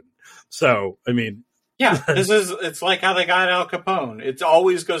person. So, I mean, yeah, it's like how they got Al Capone. It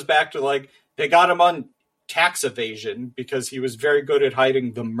always goes back to like they got him on tax evasion because he was very good at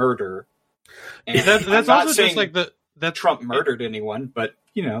hiding the murder. And that's also just like that Trump murdered anyone, but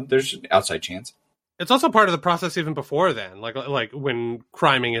there's an outside chance. It's also part of the process even before then, like when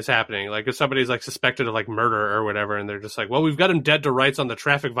criming is happening, like if somebody's like suspected of like murder or whatever, and they're just like, well, we've got him dead to rights on the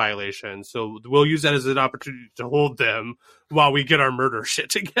traffic violation, so we'll use that as an opportunity to hold them while we get our murder shit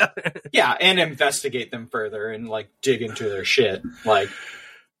together. Yeah, and investigate them further and like dig into their shit, like.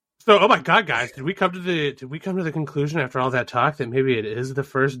 So, oh my God, guys, did we come to the conclusion after all that talk that maybe it is the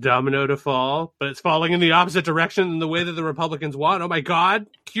first domino to fall, but it's falling in the opposite direction in the way that the Republicans want? Oh my God,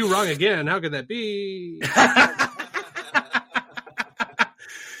 Q wrong again. How could that be?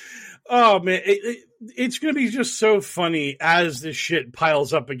 Oh man, it's going to be just so funny as this shit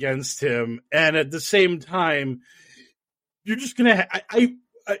piles up against him, and at the same time, you're just going to.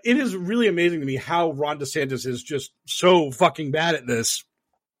 It is really amazing to me how Ron DeSantis is just so fucking bad at this.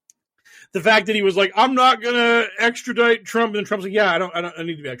 The fact that he was like, I'm not going to extradite Trump. And Trump's like, yeah, I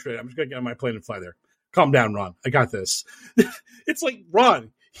need to be extradited. I'm just going to get on my plane and fly there. Calm down, Ron. I got this. It's like,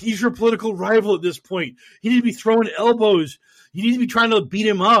 Ron, he's your political rival at this point. You need to be throwing elbows. You need to be trying to beat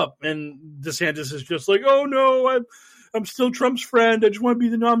him up. And DeSantis is just like, oh no, I'm still Trump's friend. I just want to be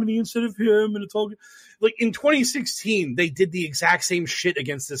the nominee instead of him. And it's all good. Like in 2016, they did the exact same shit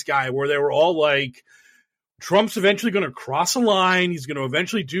against this guy where they were all like, Trump's eventually going to cross a line. He's going to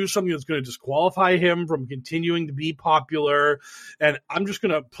eventually do something that's going to disqualify him from continuing to be popular. And I'm just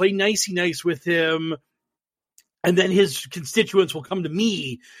going to play nicey nice with him. And then his constituents will come to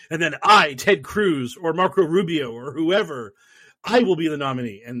me. And then I, Ted Cruz or Marco Rubio or whoever, I will be the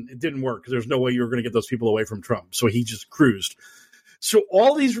nominee. And it didn't work because there's no way you were going to get those people away from Trump. So he just cruised. So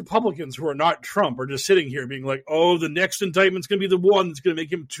all these Republicans who are not Trump are just sitting here being like, oh, the next indictment's going to be the one that's going to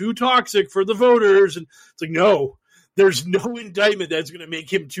make him too toxic for the voters. And it's like, no, there's no indictment that's going to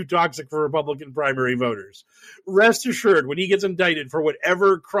make him too toxic for Republican primary voters. Rest assured, when he gets indicted for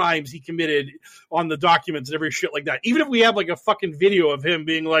whatever crimes he committed on the documents and every shit like that, even if we have like a fucking video of him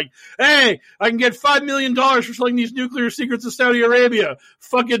being like, hey, I can get $5 million for selling these nuclear secrets to Saudi Arabia.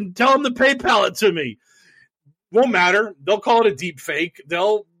 Fucking tell him to PayPal it to me. Won't matter. They'll call it a deep fake.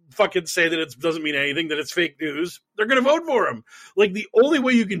 They'll fucking say that it doesn't mean anything, that it's fake news. They're going to vote for him. Like, the only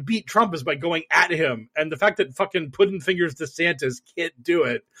way you can beat Trump is by going at him. And the fact that fucking Puddin' Fingers DeSantis can't do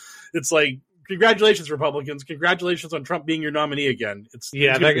it, it's like, congratulations, Republicans. Congratulations on Trump being your nominee again.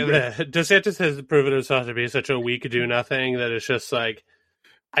 DeSantis has proven himself to be such a weak do-nothing that it's just like,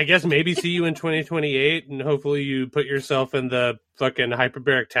 I guess maybe see you in 2028, and hopefully you put yourself in the fucking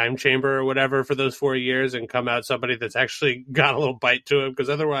hyperbaric time chamber or whatever for those 4 years and come out somebody that's actually got a little bite to him, because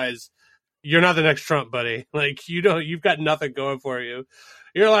otherwise you're not the next Trump, buddy. Like, you've got nothing going for you.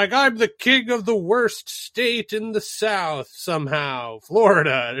 You're like, I'm the king of the worst state in the South somehow,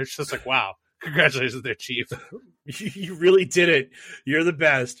 Florida. And it's just like, wow, congratulations there, Chief. You really did it. You're the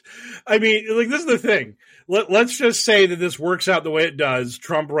best. I mean, like, this is the thing. Let's just say that this works out the way it does.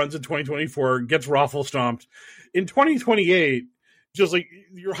 Trump runs in 2024, gets raffle stomped. In 2028, just like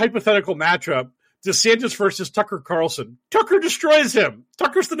your hypothetical matchup, DeSantis versus Tucker Carlson. Tucker destroys him.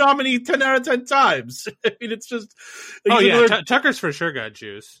 Tucker's the nominee 10 out of 10 times. I mean, it's just... Oh, yeah. Tucker's for sure got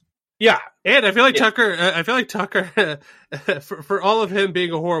juice. Yeah. And I feel like Tucker, for all of him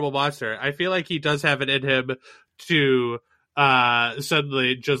being a horrible monster, I feel like he does have it in him to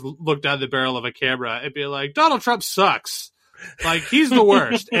suddenly just look down the barrel of a camera and be like, Donald Trump sucks. Like, he's the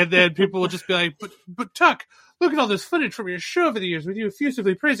worst. And then people will just be like, but Tuck, look at all this footage from your show over the years with you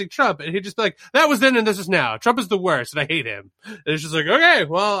effusively praising Trump. And he'd just be like, that was then and this is now. Trump is the worst and I hate him. And it's just like, okay,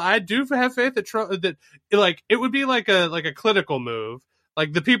 well, I do have faith that Trump, that, like, it would be like a clinical move.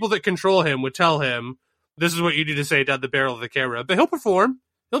 Like, the people that control him would tell him, this is what you need to say down the barrel of the camera. But he'll perform.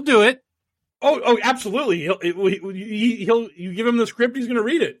 He'll do it. Oh, absolutely. You give him the script, he's going to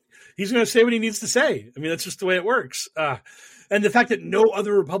read it. He's going to say what he needs to say. I mean, that's just the way it works. And the fact that no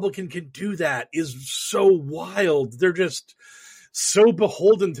other Republican can do that is so wild. They're just so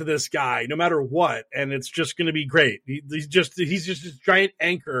beholden to this guy, no matter what. And it's just going to be great. He's just this giant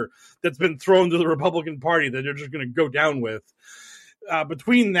anchor that's been thrown to the Republican Party that they're just going to go down with.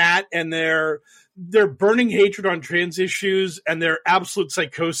 Between that and their burning hatred on trans issues and their absolute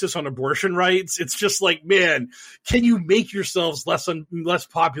psychosis on abortion rights, it's just like, man, can you make yourselves less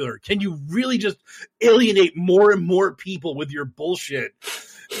popular? Can you really just alienate more and more people with your bullshit?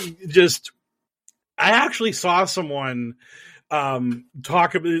 I actually saw someone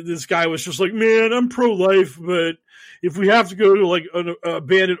talk about, this guy was just like, man, I'm pro-life, but if we have to go to like a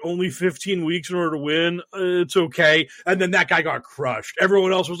ban at only 15 weeks in order to win, it's okay. And then that guy got crushed.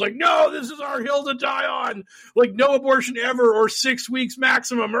 Everyone else was like, no, this is our hill to die on. Like, no abortion ever, or 6 weeks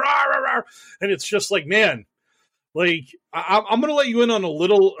maximum. Rah, rah, rah. And it's just like, man, like, I'm going to let you in on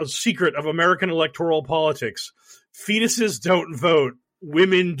a secret of American electoral politics. Fetuses don't vote.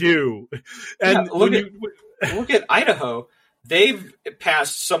 Women do. And yeah, look at Idaho. They've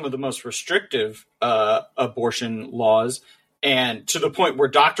passed some of the most restrictive abortion laws, and to the point where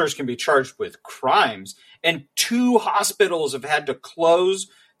doctors can be charged with crimes. And 2 hospitals have had to close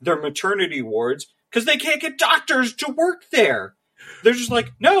their maternity wards because they can't get doctors to work there. They're just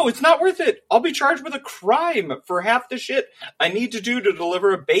like, no, it's not worth it. I'll be charged with a crime for half the shit I need to do to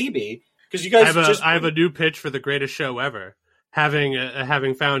deliver a baby. Because you guys I have a new pitch for the greatest show ever.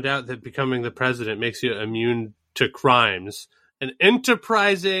 Having found out that becoming the president makes you immune to crimes, an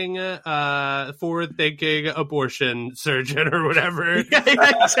enterprising, forward-thinking abortion surgeon or whatever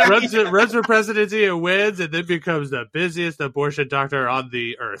exactly. runs for presidency and wins, and then becomes the busiest abortion doctor on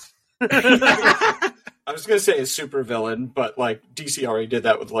the earth. I was going to say a supervillain, but like DC already did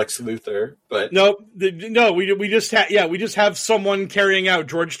that with Lex Luthor. But we just have someone carrying out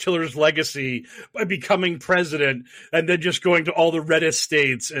George Tiller's legacy by becoming president and then just going to all the reddest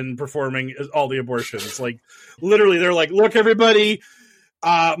states and performing all the abortions. Like literally, they're like, "Look, everybody,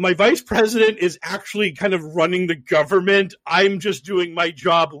 my vice president is actually kind of running the government. I'm just doing my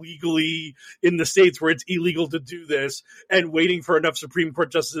job legally in the states where it's illegal to do this, and waiting for enough Supreme Court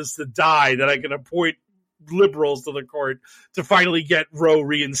justices to die that I can appoint liberals to the court to finally get Roe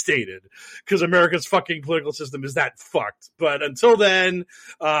reinstated, because America's fucking political system is that fucked. But until then,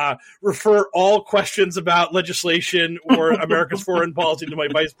 refer all questions about legislation or America's foreign policy to my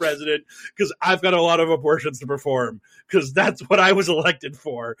vice president, because I've got a lot of abortions to perform, because that's what I was elected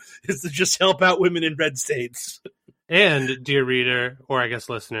for, is to just help out women in red states." And, dear reader, or I guess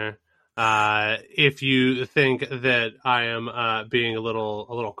listener, if you think that I am being a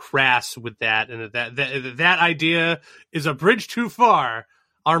little crass with that, and that idea is a bridge too far,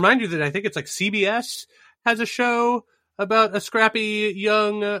 I'll remind you that I think it's like CBS has a show about a scrappy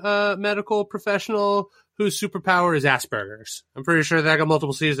young medical professional whose superpower is Asperger's. I'm pretty sure that got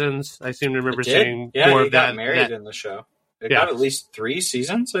multiple seasons. I seem to remember seeing more of that. Yeah, he got married in the show. It got at least 3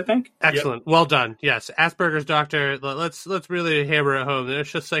 seasons, I think. Excellent. Yep. Well done. Yes. Asperger's doctor. Let's really hammer it home.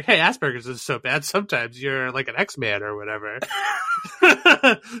 It's just like, hey, Asperger's is so bad. Sometimes you're like an X-Man or whatever.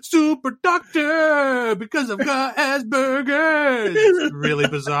 Super doctor, because I've got Asperger's. It's really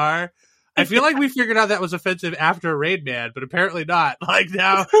bizarre. I feel like we figured out that was offensive after Rain Man, but apparently not. Like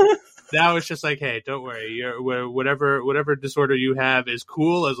now it's just like, hey, don't worry. Whatever disorder you have is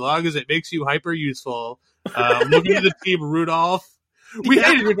cool as long as it makes you hyper useful. Look at the team, Rudolph. We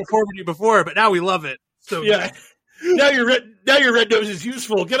hated uniformity before, but now we love it. So yeah, now your red nose is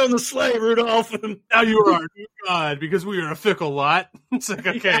useful. Get on the sleigh, Rudolph. Now you are our new god, because we are a fickle lot. It's like,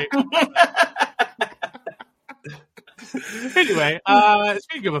 okay. Anyway,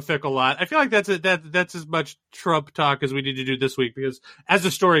 speaking of a fickle lot, I feel like that's as much Trump talk as we need to do this week, because as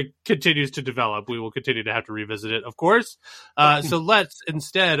the story continues to develop, we will continue to have to revisit it, of course. So let's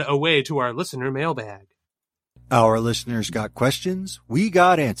instead away to our listener mailbag. Our listeners got questions, we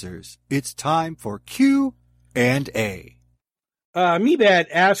got answers. It's time for Q&A. Meebad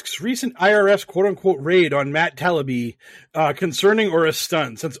asks, recent IRS quote-unquote raid on Matt Taibbi, concerning or a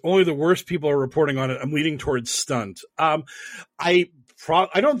stunt? Since only the worst people are reporting on it, I'm leaning towards stunt. I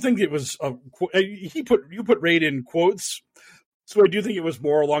don't think it was you put raid in quotes, so I do think it was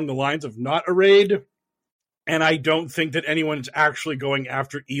more along the lines of not a raid. And I don't think that anyone's actually going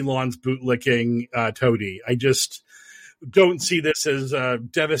after Elon's bootlicking toady. I just don't see this as a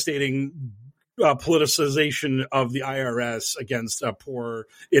devastating politicization of the IRS against a poor,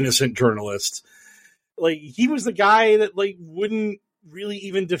 innocent journalist. Like, he was the guy that wouldn't really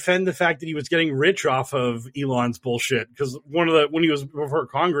even defend the fact that he was getting rich off of Elon's bullshit. Because when he was before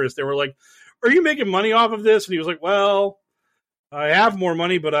Congress, they were like, "Are you making money off of this?" And he was like, "Well, I have more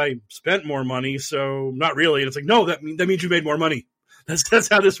money, but I spent more money, so not really." And it's like, no, that means you made more money. That's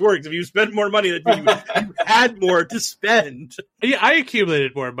how this works. If you spent more money, that means you had more to spend. Yeah, I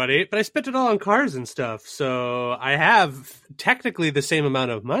accumulated more money, but I spent it all on cars and stuff. So I have technically the same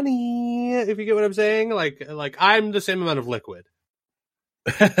amount of money, if you get what I'm saying. Like I'm the same amount of liquid.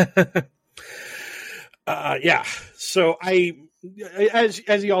 Yeah. So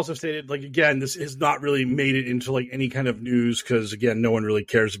as he also stated, again, this has not really made it into any kind of news, because again, no one really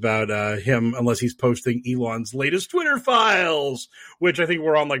cares about him unless he's posting Elon's latest Twitter files, which I think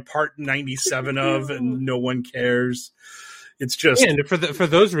we're on like part 97 of, and no one cares. It's just, and for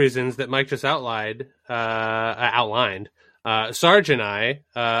those reasons that Mike just outlined, Sarge and I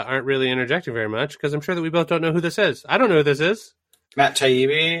aren't really interjecting very much, because I'm sure that we both don't know who this is. I don't know who this is. Matt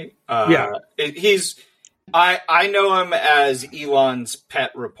Taibbi. Yeah, he's. I know him as Elon's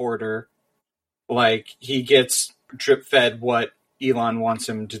pet reporter. Like, he gets drip fed what Elon wants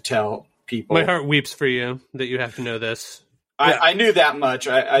him to tell people. My heart weeps for you that you have to know this. I knew that much.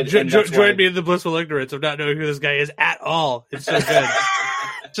 Join me in the blissful ignorance of not knowing who this guy is at all. It's so good.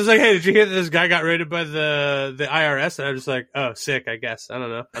 Just like, hey, did you hear that this guy got raided by the IRS? And I'm just like, oh, sick, I guess. I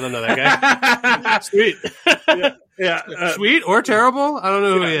don't know that guy. Sweet. Yeah. Sweet or terrible? I don't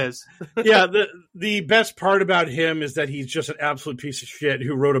know who he is. Yeah, the best part about him is that he's just an absolute piece of shit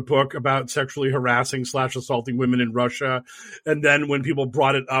who wrote a book about sexually harassing / assaulting women in Russia. And then when people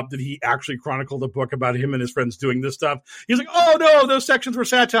brought it up that he actually chronicled a book about him and his friends doing this stuff, he's like, oh no, those sections were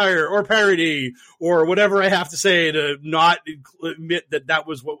satire or parody or whatever I have to say to not admit that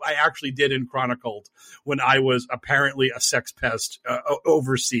was what I actually did and chronicled when I was apparently a sex pest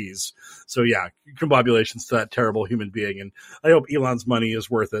overseas. So yeah, congratulations to that terrible human being, and I hope Elon's money is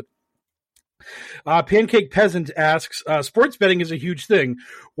worth it. Pancake Peasant asks, sports betting is a huge thing.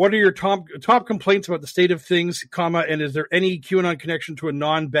 What are your top complaints about the state of things, and is there any QAnon connection to a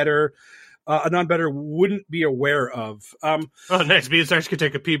non-better wouldn't be aware of? Oh, nice. Beanstarch could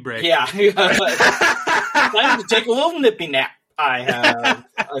take a pee break. Yeah. Time to take a little nippy nap. I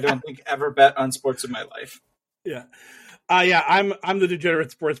don't think ever bet on sports in my life. Yeah. I'm the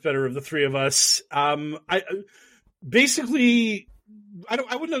degenerate sports bettor of the three of us. I don't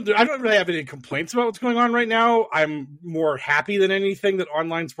really have any complaints about what's going on right now. I'm more happy than anything that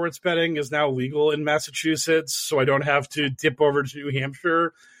online sports betting is now legal in Massachusetts, so I don't have to dip over to New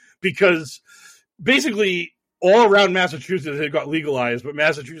Hampshire, because basically all around Massachusetts it got legalized, but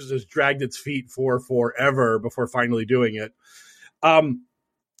Massachusetts has dragged its feet for forever before finally doing it.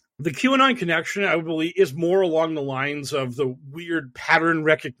 The QAnon connection, I would believe, is more along the lines of the weird pattern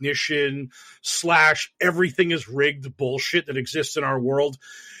recognition / everything is rigged bullshit that exists in our world.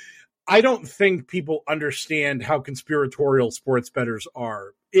 I don't think people understand how conspiratorial sports bettors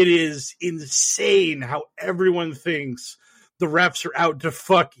are. It is insane how everyone thinks the refs are out to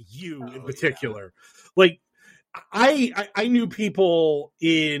fuck you in particular. Yeah. Like, I knew people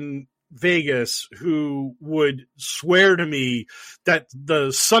in Vegas who would swear to me that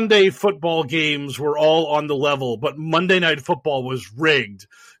the Sunday football games were all on the level, but Monday Night Football was rigged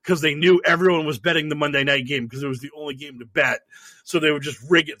because they knew everyone was betting the Monday night game because it was the only game to bet. So they would just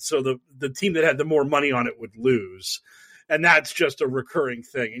rig it so the team that had the more money on it would lose. And that's just a recurring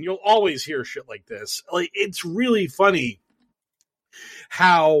thing. And you'll always hear shit like this. Like, it's really funny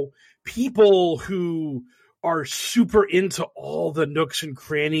how people who are super into all the nooks and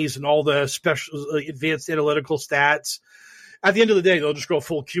crannies and all the special advanced analytical stats, at the end of the day, they'll just go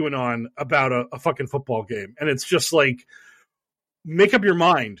full QAnon about a fucking football game. And it's just like, make up your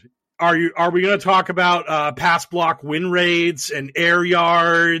mind. Are we going to talk about pass block win rates and air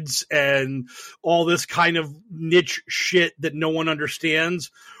yards and all this kind of niche shit that no one understands?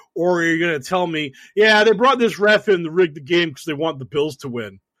 Or are you going to tell me, yeah, they brought this ref in to rig the game because they want the Bills to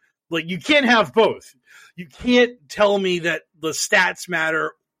win? Like, you can't have both. You can't tell me that the stats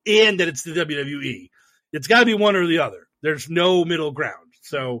matter and that it's the WWE. It's got to be one or the other. There's no middle ground.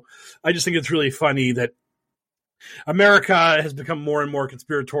 So I just think it's really funny that America has become more and more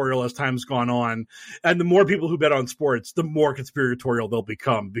conspiratorial as time's gone on. And the more people who bet on sports, the more conspiratorial they'll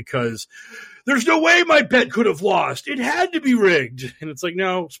become, because there's no way my bet could have lost. It had to be rigged. And it's like,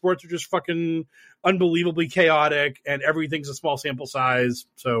 no, sports are just fucking unbelievably chaotic and everything's a small sample size.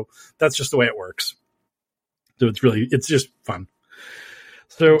 So that's just the way it works. So it's just fun.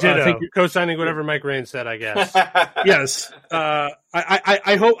 So I think you're co-signing whatever Mike Rain said, I guess. Yes.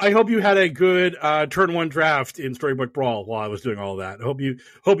 I hope you had a good turn one draft in Storybook Brawl while I was doing all of that. I hope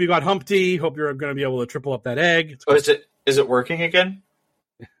you got Humpty. Hope you're going to be able to triple up that egg. Is it working again?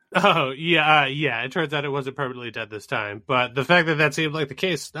 Oh, yeah. It turns out it wasn't permanently dead this time. But the fact that seemed like the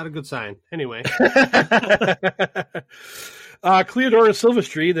case, not a good sign. Anyway. Cleodora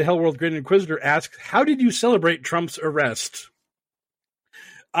Silvestri, the HellwQrld Grand Inquisitor, asks, how did you celebrate Trump's arrest?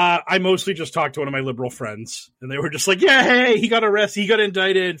 I mostly just talked to one of my liberal friends, and they were just like, yeah, hey, he got arrested, he got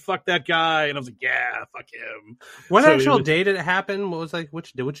indicted, fuck that guy. And I was like, yeah, fuck him. What actual day did it happen? What was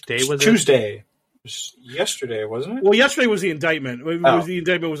which day was it? Tuesday. It was yesterday, wasn't it? Well, yesterday was the indictment. The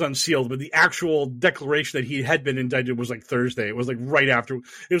indictment was unsealed, but the actual declaration that he had been indicted was like Thursday. It was like right after.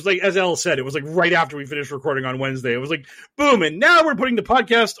 It was like, as Elle said, it was like right after we finished recording on Wednesday. It was like, boom, and now we're putting the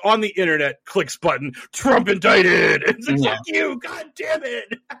podcast on the internet. Clicks button. Trump indicted. It's like, fuck you, god damn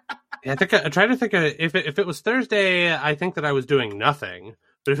it. Yeah, I tried to think of if it was Thursday, I think that I was doing nothing.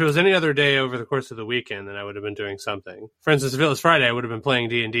 But if it was any other day over the course of the weekend, then I would have been doing something. For instance, if it was Friday, I would have been playing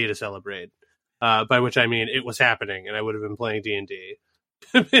D&D to celebrate. By which I mean it was happening, and I would have been playing D&D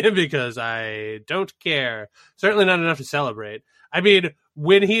because I don't care. Certainly not enough to celebrate. I mean,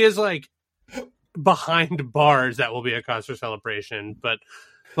 when he is like behind bars, that will be a cause for celebration. But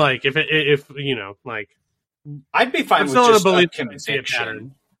like, if you know, like, I'd be fine with just a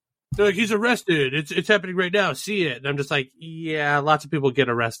conviction. They're like, he's arrested. It's happening right now. See it. And I'm just like, yeah, lots of people get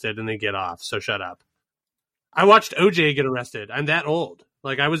arrested and they get off. So shut up. I watched OJ get arrested. I'm that old.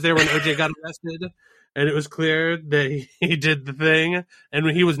 Like, I was there when OJ got arrested, and it was clear that he did the thing. And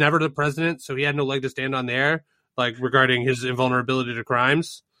when he was never the president, so he had no leg to stand on there, like, regarding his invulnerability to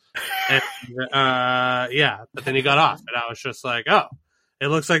crimes. And, yeah, but then he got off. And I was just like, oh, it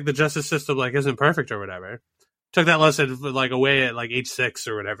looks like the justice system, like, isn't perfect or whatever. Took that lesson, like, away at, like, age 6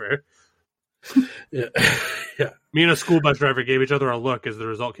 or whatever. Yeah. Me and a school bus driver gave each other a look as the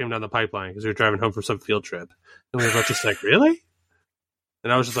result came down the pipeline because we were driving home from some field trip. And we were both just like, really?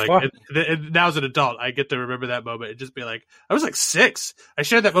 And I was just like, now as an adult, I get to remember that moment and just be like, I was like 6. I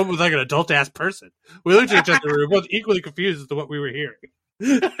shared that moment with like an adult-ass person. We looked at each other, we were both equally confused as to what we were hearing.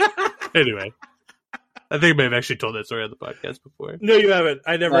 Anyway, I think I may have actually told that story on the podcast before. No, you haven't.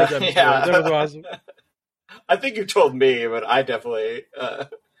 I never heard that before. Yeah. That was awesome. I think you told me, but I definitely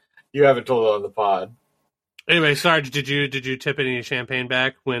you haven't told it on the pod. Anyway, Sarge, did you tip any champagne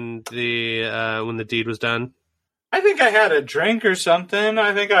back when the deed was done? I think I had a drink or something.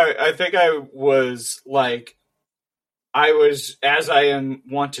 I think I was like, I was, as I am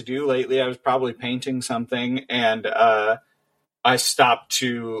want to do lately, I was probably painting something, and I stopped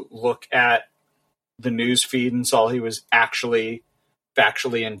to look at the news feed and saw he was actually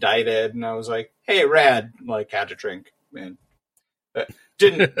factually indicted, and I was like, hey, rad, like, had a drink, man.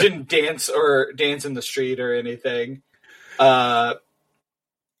 Didn't dance in the street or anything. I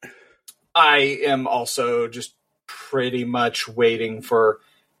am also just pretty much waiting for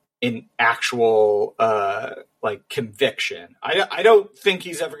an actual like conviction. I don't think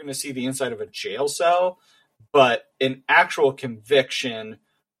he's ever going to see the inside of a jail cell, but an actual conviction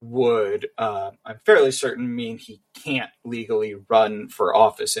would, I'm fairly certain, mean he can't legally run for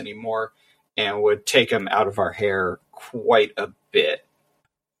office anymore, and would take him out of our hair quite a bit.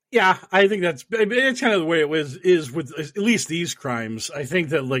 Yeah, I think it's kind of the way it is with at least these crimes. I think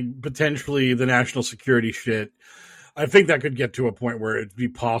that, like, potentially the national security shit, I think that could get to a point where it'd be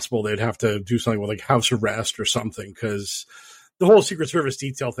possible they'd have to do something with, like, house arrest or something, because the whole Secret Service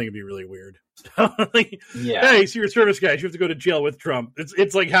detail thing would be really weird. Like, Yeah. Hey, Secret Service guys, you have to go to jail with Trump.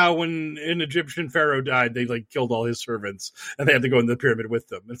 It's like how when an Egyptian pharaoh died, they like killed all his servants and they had to go in the pyramid with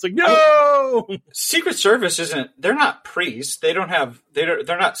them. It's like, no! Secret Service they're not priests. They're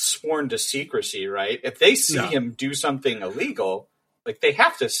not sworn to secrecy, right? If they see him do something illegal, like, they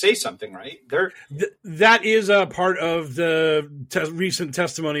have to say something, right? That is a part of the recent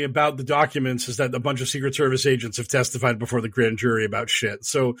testimony about the documents, is that a bunch of Secret Service agents have testified before the grand jury about shit.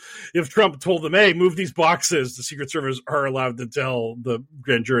 So if Trump told them, hey, move these boxes, the Secret Service are allowed to tell the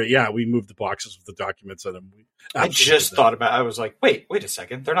grand jury, yeah, we moved the boxes with the documents in them. I just thought about it. I was like, wait a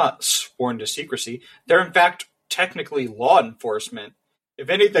second. They're not sworn to secrecy. They're, in fact, technically law enforcement.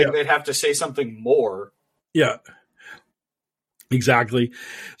 If anything, they'd have to say something more. Yeah. Exactly.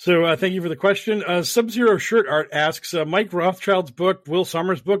 So thank you for the question. Sub-Zero Shirt Art asks, Mike Rothschild's book, Will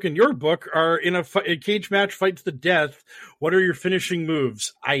Sommer's book, and your book are in a cage match fight to the death. What are your finishing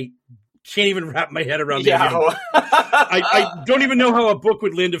moves? I can't even wrap my head around the idea. I don't even know how a book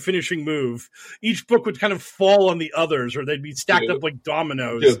would land a finishing move. Each book would kind of fall on the others, or they'd be stacked up like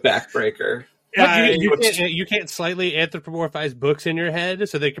dominoes. Do a backbreaker. You can't slightly anthropomorphize books in your head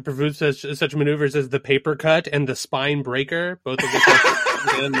so they can produce such maneuvers as the paper cut and the spine breaker, both of which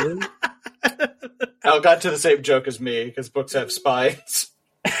Al got to the same joke as me, because books have spines.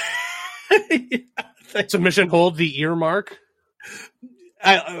 Submission hold, the earmark.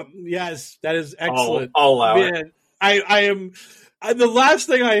 Yes, that is excellent. I'll allow it. I am. The last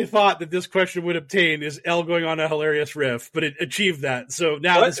thing I thought that this question would obtain is Elle going on a hilarious riff, but it achieved that. So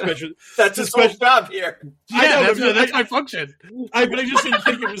now this question... That's his whole job here. Yeah, that's my function. But I just didn't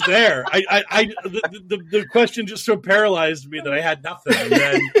think it was there. The question just so paralyzed me that I had nothing. And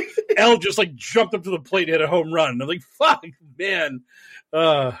then Elle just like jumped up to the plate and hit a home run. I'm like, fuck, man.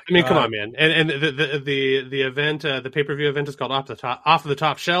 I mean, come on, man. And the event, the pay-per-view event is called Off the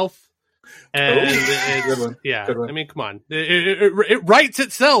Top Shelf. And good one. Yeah, good one. I mean, come on. It writes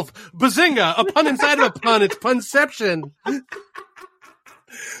itself. Bazinga! A pun inside of a pun. It's punception.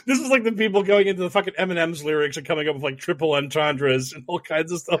 This is like the people going into the fucking Eminem's lyrics and coming up with like triple entendres and all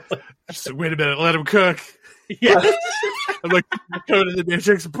kinds of stuff. So, wait a minute, let him cook. Yeah. I'm like, Code of the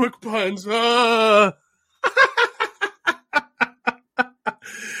Matrix book puns.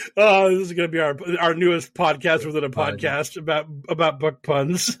 This is going to be our newest podcast within a podcast about book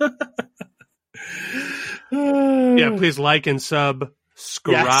puns. Yeah, please like and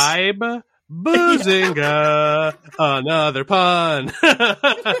subscribe. Yes. Bazinga! Another pun.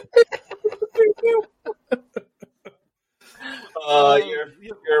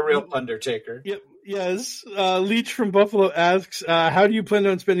 You're a real undertaker. Yep. Yes. Leech from Buffalo asks, how do you plan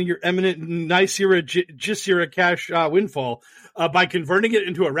on spending your eminent Nicira Gisira cash windfall? By converting it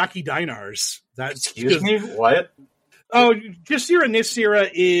into Iraqi dinars. Excuse me? What? Oh, Gisira Nisira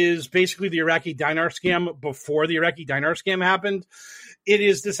is basically the Iraqi dinar scam before the Iraqi dinar scam happened. It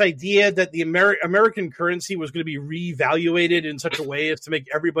is this idea that the American currency was going to be reevaluated in such a way as to make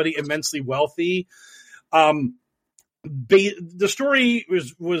everybody immensely wealthy. the story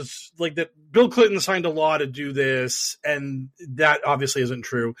was like that Bill Clinton signed a law to do this, and that obviously isn't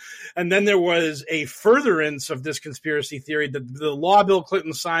true. And then there was a furtherance of this conspiracy theory that the law Bill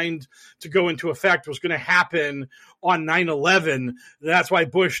Clinton signed to go into effect was going to happen on 9/11. That's why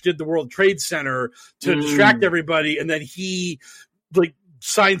Bush did the World Trade Center to distract everybody, and then he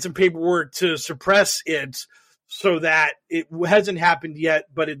signed some paperwork to suppress it, so that it hasn't happened yet,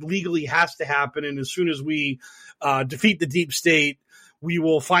 but it legally has to happen. And as soon as we defeat the deep state, we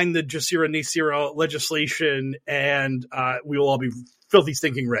will find the Jasira Nasira legislation, and we will all be filthy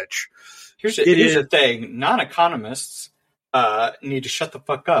stinking rich. Here's the thing. Non-economists need to shut the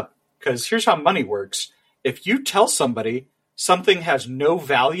fuck up, because here's how money works. If you tell somebody something has no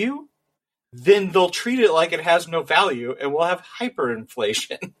value, then they'll treat it like it has no value, and we'll have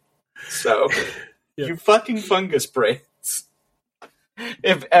hyperinflation. So... Yeah. You fucking fungus brains.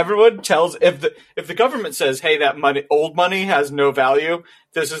 If everyone tells, if the government says, hey, that old money has no value,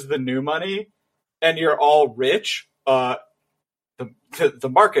 this is the new money, and you're all rich, the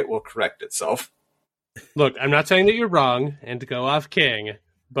market will correct itself. Look, I'm not saying that you're wrong and to go off King,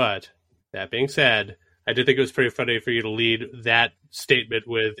 but that being said, I did think it was pretty funny for you to lead that statement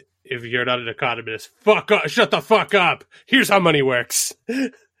with, if you're not an economist, fuck up, shut the fuck up. Here's how money works.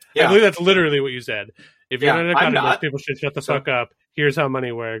 Yeah. I believe that's literally what you said. If you're not an economist, people should shut the fuck up. Here's how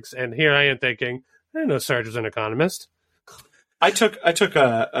money works. And here I am thinking, I didn't know Sarge was an economist. I took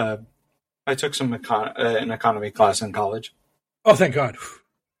some an economy class in college. Oh, thank God.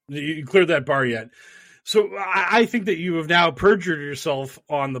 You cleared that bar yet. So I think that you have now perjured yourself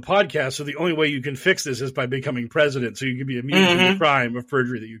on the podcast. So the only way you can fix this is by becoming president. So you can be immune from the crime of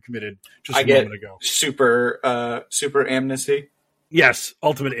perjury that you committed just a moment ago. Super amnesty. Yes,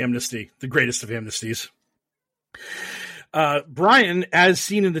 ultimate amnesty, the greatest of amnesties. Brian, as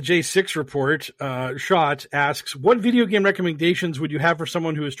seen in the J6 report, Shot asks, what video game recommendations would you have for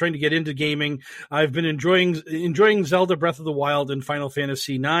someone who is trying to get into gaming? I've been enjoying Zelda Breath of the Wild and Final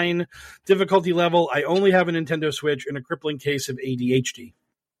Fantasy IX. Difficulty level, I only have a Nintendo Switch and a crippling case of ADHD.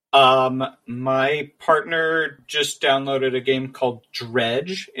 My partner just downloaded a game called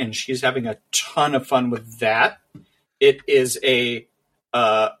Dredge, and she's having a ton of fun with that. It is a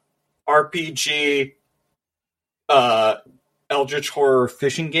RPG eldritch horror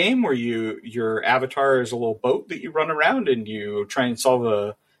fishing game where your avatar is a little boat that you run around and you try and solve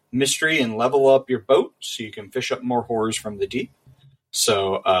a mystery and level up your boat so you can fish up more horrors from the deep.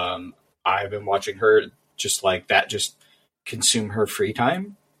 So I've been watching her just like that, just consume her free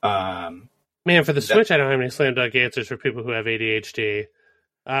time. Man, for the Switch, I don't have any slam dunk answers for people who have ADHD.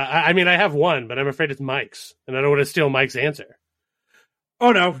 I mean, I have one, but I'm afraid it's Mike's, and I don't want to steal Mike's answer.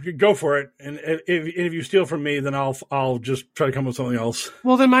 Oh no, go for it. And if you steal from me, then I'll just try to come up with something else.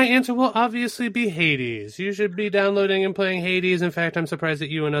 Well, then my answer will obviously be Hades. You should be downloading and playing Hades. In fact, I'm surprised that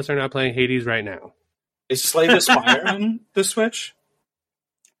you and us are not playing Hades right now. Is Slay the Spire on the Switch?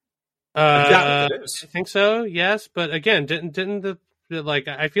 I think so. Yes, but again, didn't the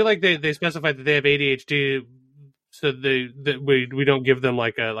I feel like they specified that they have ADHD. So we don't give them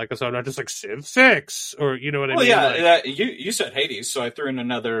like a song, not just like Civ 6 or you know what I mean? Well, yeah, you said Hades, so I threw in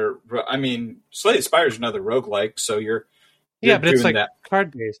another. I mean, Slay the Spire is another roguelike, so you're but it's like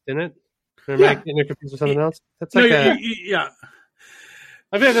card based, isn't it? Am I getting confused with something else? That's like yeah.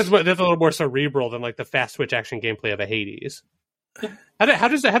 I think that's a little more cerebral than like the fast switch action gameplay of a Hades. How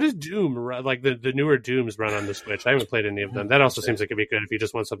does Doom run, like the newer Dooms run on the Switch? I haven't played any of them. That also seems like it'd be good if you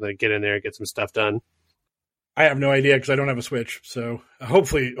just want something to get in there and get some stuff done. I have no idea because I don't have a Switch, so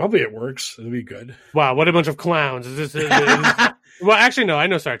hopefully it works. It'll be good. Wow, what a bunch of clowns! Well, actually, no, I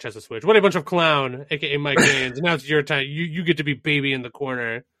know Sarge has a Switch. What a bunch of clown, aka Mike Gaines. Now it's your time. You get to be baby in the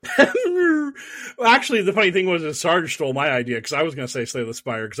corner. Well, actually, the funny thing was that Sarge stole my idea because I was going to say Slay the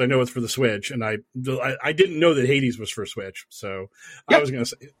Spire because I know it's for the Switch, and I didn't know that Hades was for Switch, so I was going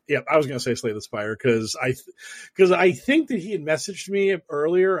to say Slay the Spire because I think that he had messaged me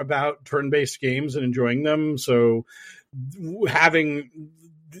earlier about turn-based games and enjoying them, so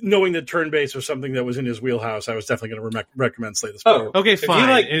knowing that turn-based was something that was in his wheelhouse, I was definitely going to recommend Slay the Spire. Oh, okay,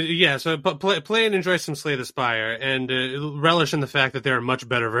 fine. So play and enjoy some Slay the Spire, and relish in the fact that there are much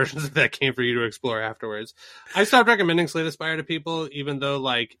better versions of that game for you to explore afterwards. I stopped recommending Slay the Spire to people, even though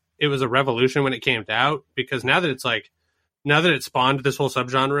like it was a revolution when it came out, because now that it spawned this whole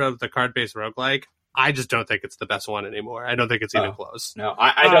subgenre of the card-based roguelike, I just don't think it's the best one anymore. I don't think it's even close. No,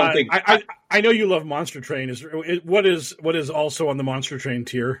 I don't think. I know you love Monster Train. What is also on the Monster Train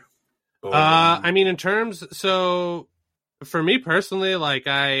tier? I mean, in terms, so for me personally,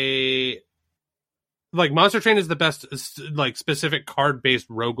 Monster Train is the best like specific card based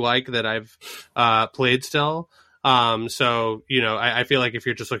roguelike that I've played still. So, I feel like if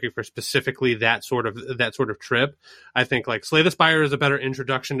you're just looking for specifically that sort of trip, I think like Slay the Spire is a better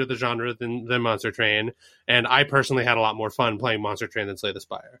introduction to the genre than Monster Train. And I personally had a lot more fun playing Monster Train than Slay the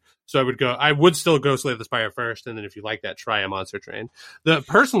Spire. So I would still go Slay the Spire first. And then if you like that, try a Monster Train.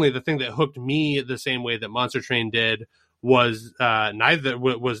 Personally, the thing that hooked me the same way that Monster Train did was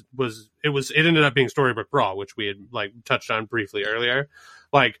it ended up being Storybook Brawl, which we had like touched on briefly earlier.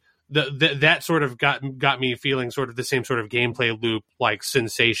 Like, that sort of got me feeling sort of the same sort of gameplay loop like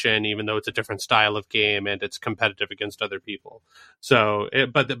sensation, even though it's a different style of game and it's competitive against other people. So,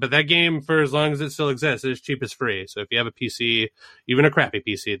 but that game, for as long as it still exists, is cheap as free. So if you have a PC, even a crappy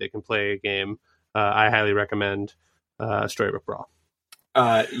PC that can play a game, I highly recommend Storybook Brawl.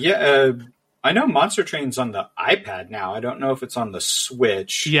 I know Monster Train's on the iPad now. I don't know if it's on the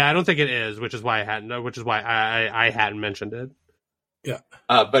Switch. Yeah, I don't think it is, which is why I hadn't mentioned it. Yeah.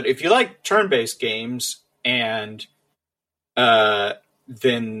 But if you like turn-based games, and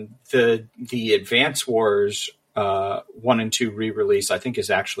then the Advance Wars 1 and 2 re-release, I think, is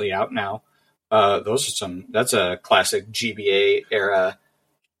actually out now. That's a classic GBA era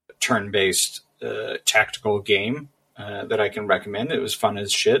turn-based tactical game that I can recommend. It was fun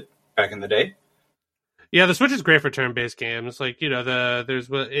as shit back in the day. Yeah, the Switch is great for turn-based games. Like, there's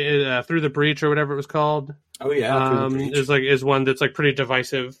Through the Breach or whatever it was called. Oh yeah, is one that's like pretty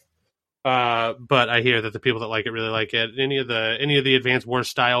divisive. But I hear that the people that like it really like it. Any of the Advanced War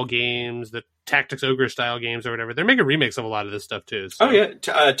style games, the Tactics Ogre style games or whatever, they're making remakes of a lot of this stuff too. So. Oh yeah,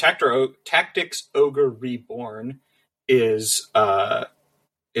 Tactics Ogre Reborn is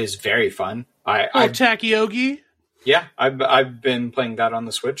very fun. Tacky Ogie. Yeah, I've been playing that on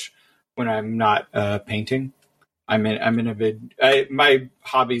the Switch when I'm not painting. My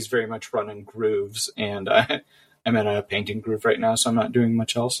hobbies very much run in grooves, and I'm in a painting groove right now, so I'm not doing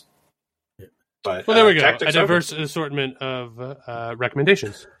much else. But there we go. A diverse assortment of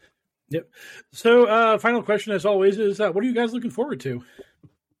recommendations. Yep. So, final question, as always, is what are you guys looking forward to?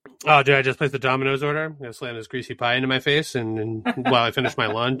 Oh, did I just place the Domino's order? I'm gonna slam this greasy pie into my face, and while I finish my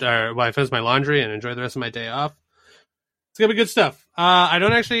laundry and enjoy the rest of my day off. It's gonna be good stuff. I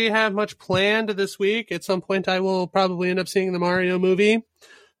don't actually have much planned this week. At some point, I will probably end up seeing the Mario movie.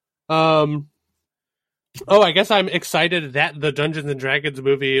 I guess I'm excited that the Dungeons and Dragons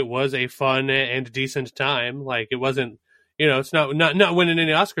movie was a fun and decent time. Like, it wasn't, it's not winning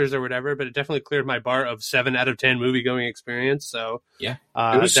any Oscars or whatever, but it definitely cleared my bar of 7 out of 10 movie going experience. So yeah,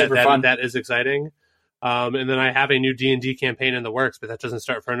 it was super fun. That is exciting. And then I have a new D&D campaign in the works, but that doesn't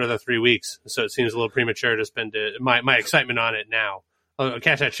start for another 3 weeks. So it seems a little premature to spend my excitement on it now. I'll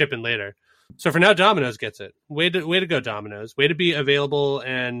cash that ship in later. So for now, Domino's gets it. Way to go, Domino's. Way to be available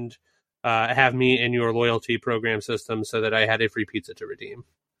and have me in your loyalty program system so that I had a free pizza to redeem.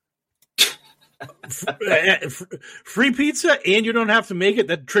 Free pizza, and you don't have to make it.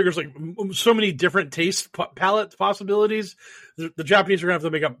 That triggers like so many different taste palette possibilities. The Japanese are going to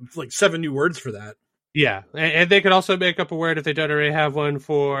have to make up like 7 new words for that. Yeah, and they could also make up a word if they don't already have one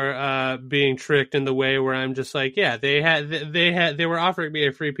for being tricked in the way where I'm just like, yeah, they were offering me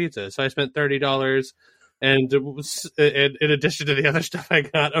a free pizza, so I spent $30, and in addition to the other stuff I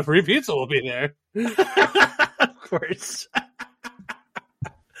got, a free pizza will be there. Of course.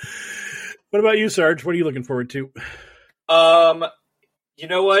 What about you, Sarge? What are you looking forward to? You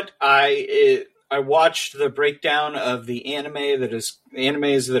know what? I watched the breakdown of the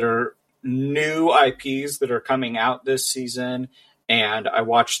animes that are new IPs that are coming out this season, and I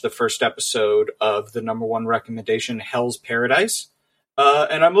watched the first episode of the number 1 recommendation, Hell's Paradise,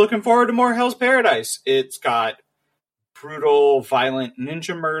 and I'm looking forward to more Hell's Paradise. It's got brutal, violent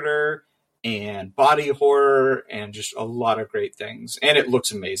ninja murder and body horror and just a lot of great things, and it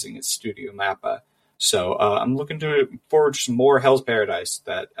looks amazing. It's Studio Mappa, so I'm looking forward to some more Hell's Paradise.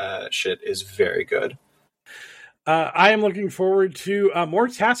 That shit is very good. I am looking forward to more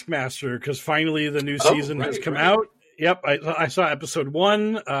Taskmaster because finally the new season has come out. Yep, I saw episode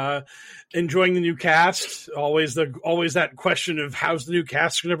 1. Enjoying the new cast. Always that question of how's the new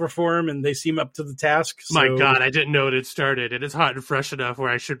cast going to perform, and they seem up to the task. So. My God, I didn't know it had started. It is hot and fresh enough where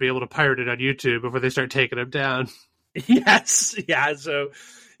I should be able to pirate it on YouTube before they start taking them down. Yes, yeah. So,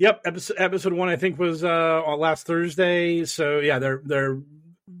 yep, episode 1 I think was on last Thursday. So yeah, they're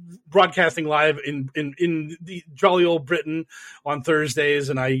broadcasting live in the jolly old Britain on Thursdays,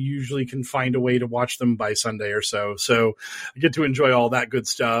 and I usually can find a way to watch them by Sunday or so. So I get to enjoy all that good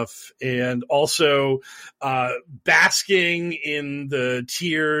stuff, and also basking in the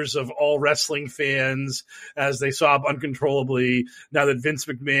tears of all wrestling fans as they sob uncontrollably now that Vince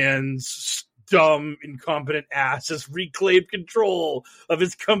McMahon's dumb, incompetent ass has reclaimed control of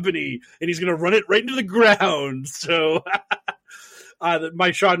his company, and he's going to run it right into the ground. So my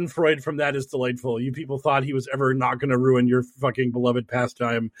schadenfreude from that is delightful. You people thought he was ever not going to ruin your fucking beloved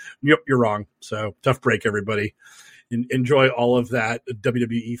pastime. Yep, you're wrong. So tough break, everybody. Enjoy all of that,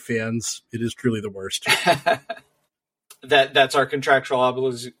 WWE fans. It is truly the worst. That's our contractual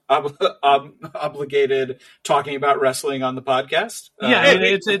obligated talking about wrestling on the podcast.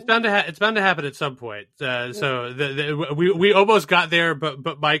 It's bound to happen at some point. We almost got there,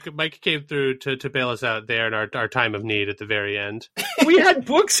 but Mike came through to bail us out there in our time of need at the very end. We had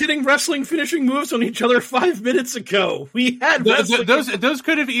books hitting wrestling finishing moves on each other 5 minutes ago. We had those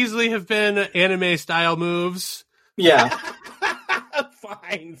could have easily have been anime style moves. Yeah,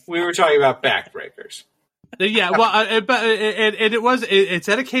 fine. We were talking about backbreakers. Yeah, well, it's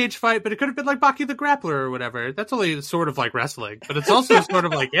at a cage fight, but it could have been like Baki the Grappler or whatever. That's only sort of like wrestling, but it's also sort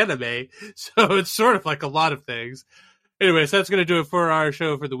of like anime, so it's sort of like a lot of things. Anyway, so that's going to do it for our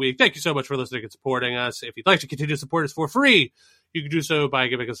show for the week. Thank you so much for listening and supporting us. If you'd like to continue to support us for free, you can do so by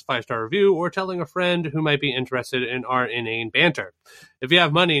giving us a 5-star review or telling a friend who might be interested in our inane banter. If you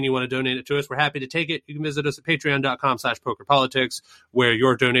have money and you want to donate it to us, we're happy to take it. You can visit us at patreon.com/pokerpolitics, where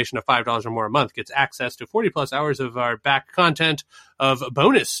your donation of $5 or more a month gets access to 40-plus hours of our back content of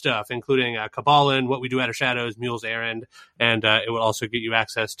bonus stuff, including Kabbalah, What We Do Out of Shadows, Mule's Errand, and it will also get you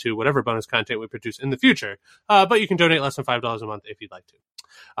access to whatever bonus content we produce in the future. But you can donate less than $5 a month if you'd like to.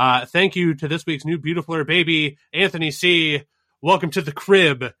 Thank you to this week's new beautifuler baby, Anthony C. Welcome to the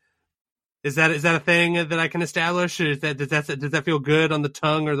crib. Is that a thing that I can establish? Does that feel good on the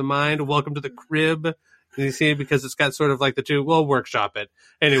tongue or the mind? Welcome to the crib. You see, because it's got sort of like the two. We'll workshop it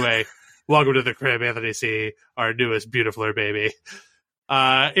anyway. Welcome to the crib, Anthony C., our newest beautifuler baby.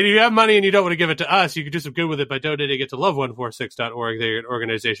 And if you have money and you don't want to give it to us, you can do some good with it by donating it to love146.org. They're an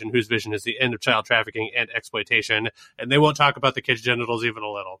organization whose vision is the end of child trafficking and exploitation, and they won't talk about the kids' genitals even a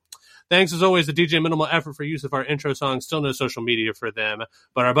little. Thanks, as always, to DJ Minimal Effort for use of our intro song. Still no social media for them,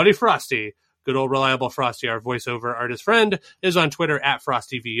 but our buddy Frosty, good old reliable Frosty, our voiceover artist friend, is on Twitter at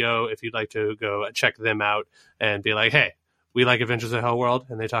FrostyVO if you'd like to go check them out and be like, hey, we like Adventures of HellwQrld,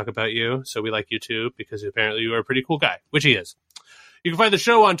 and they talk about you, so we like you too, because apparently you are a pretty cool guy, which he is. You can find the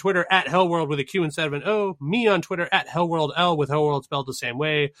show on Twitter at HellwQrld with a Q instead of an O, me on Twitter at HellwQrldL with HellwQrld spelled the same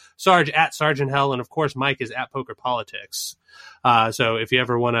way, Sarge at Sergeant Hell, and of course Mike is at Poker Politics. So if you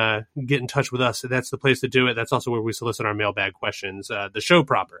ever want to get in touch with us, that's the place to do it. That's also where we solicit our mailbag questions. The show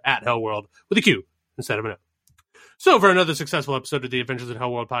proper at HellwQrld with a Q instead of an O. So for another successful episode of the Adventures in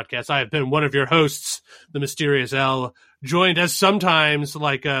HellwQrld podcast, I have been one of your hosts, the Mysterious L, joined as sometimes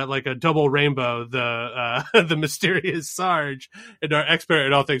like a double rainbow, the Mysterious Sarge, and our expert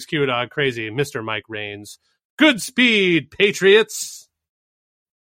in all things QAnon crazy, Mr. Mike Raines. Good speed, Patriots!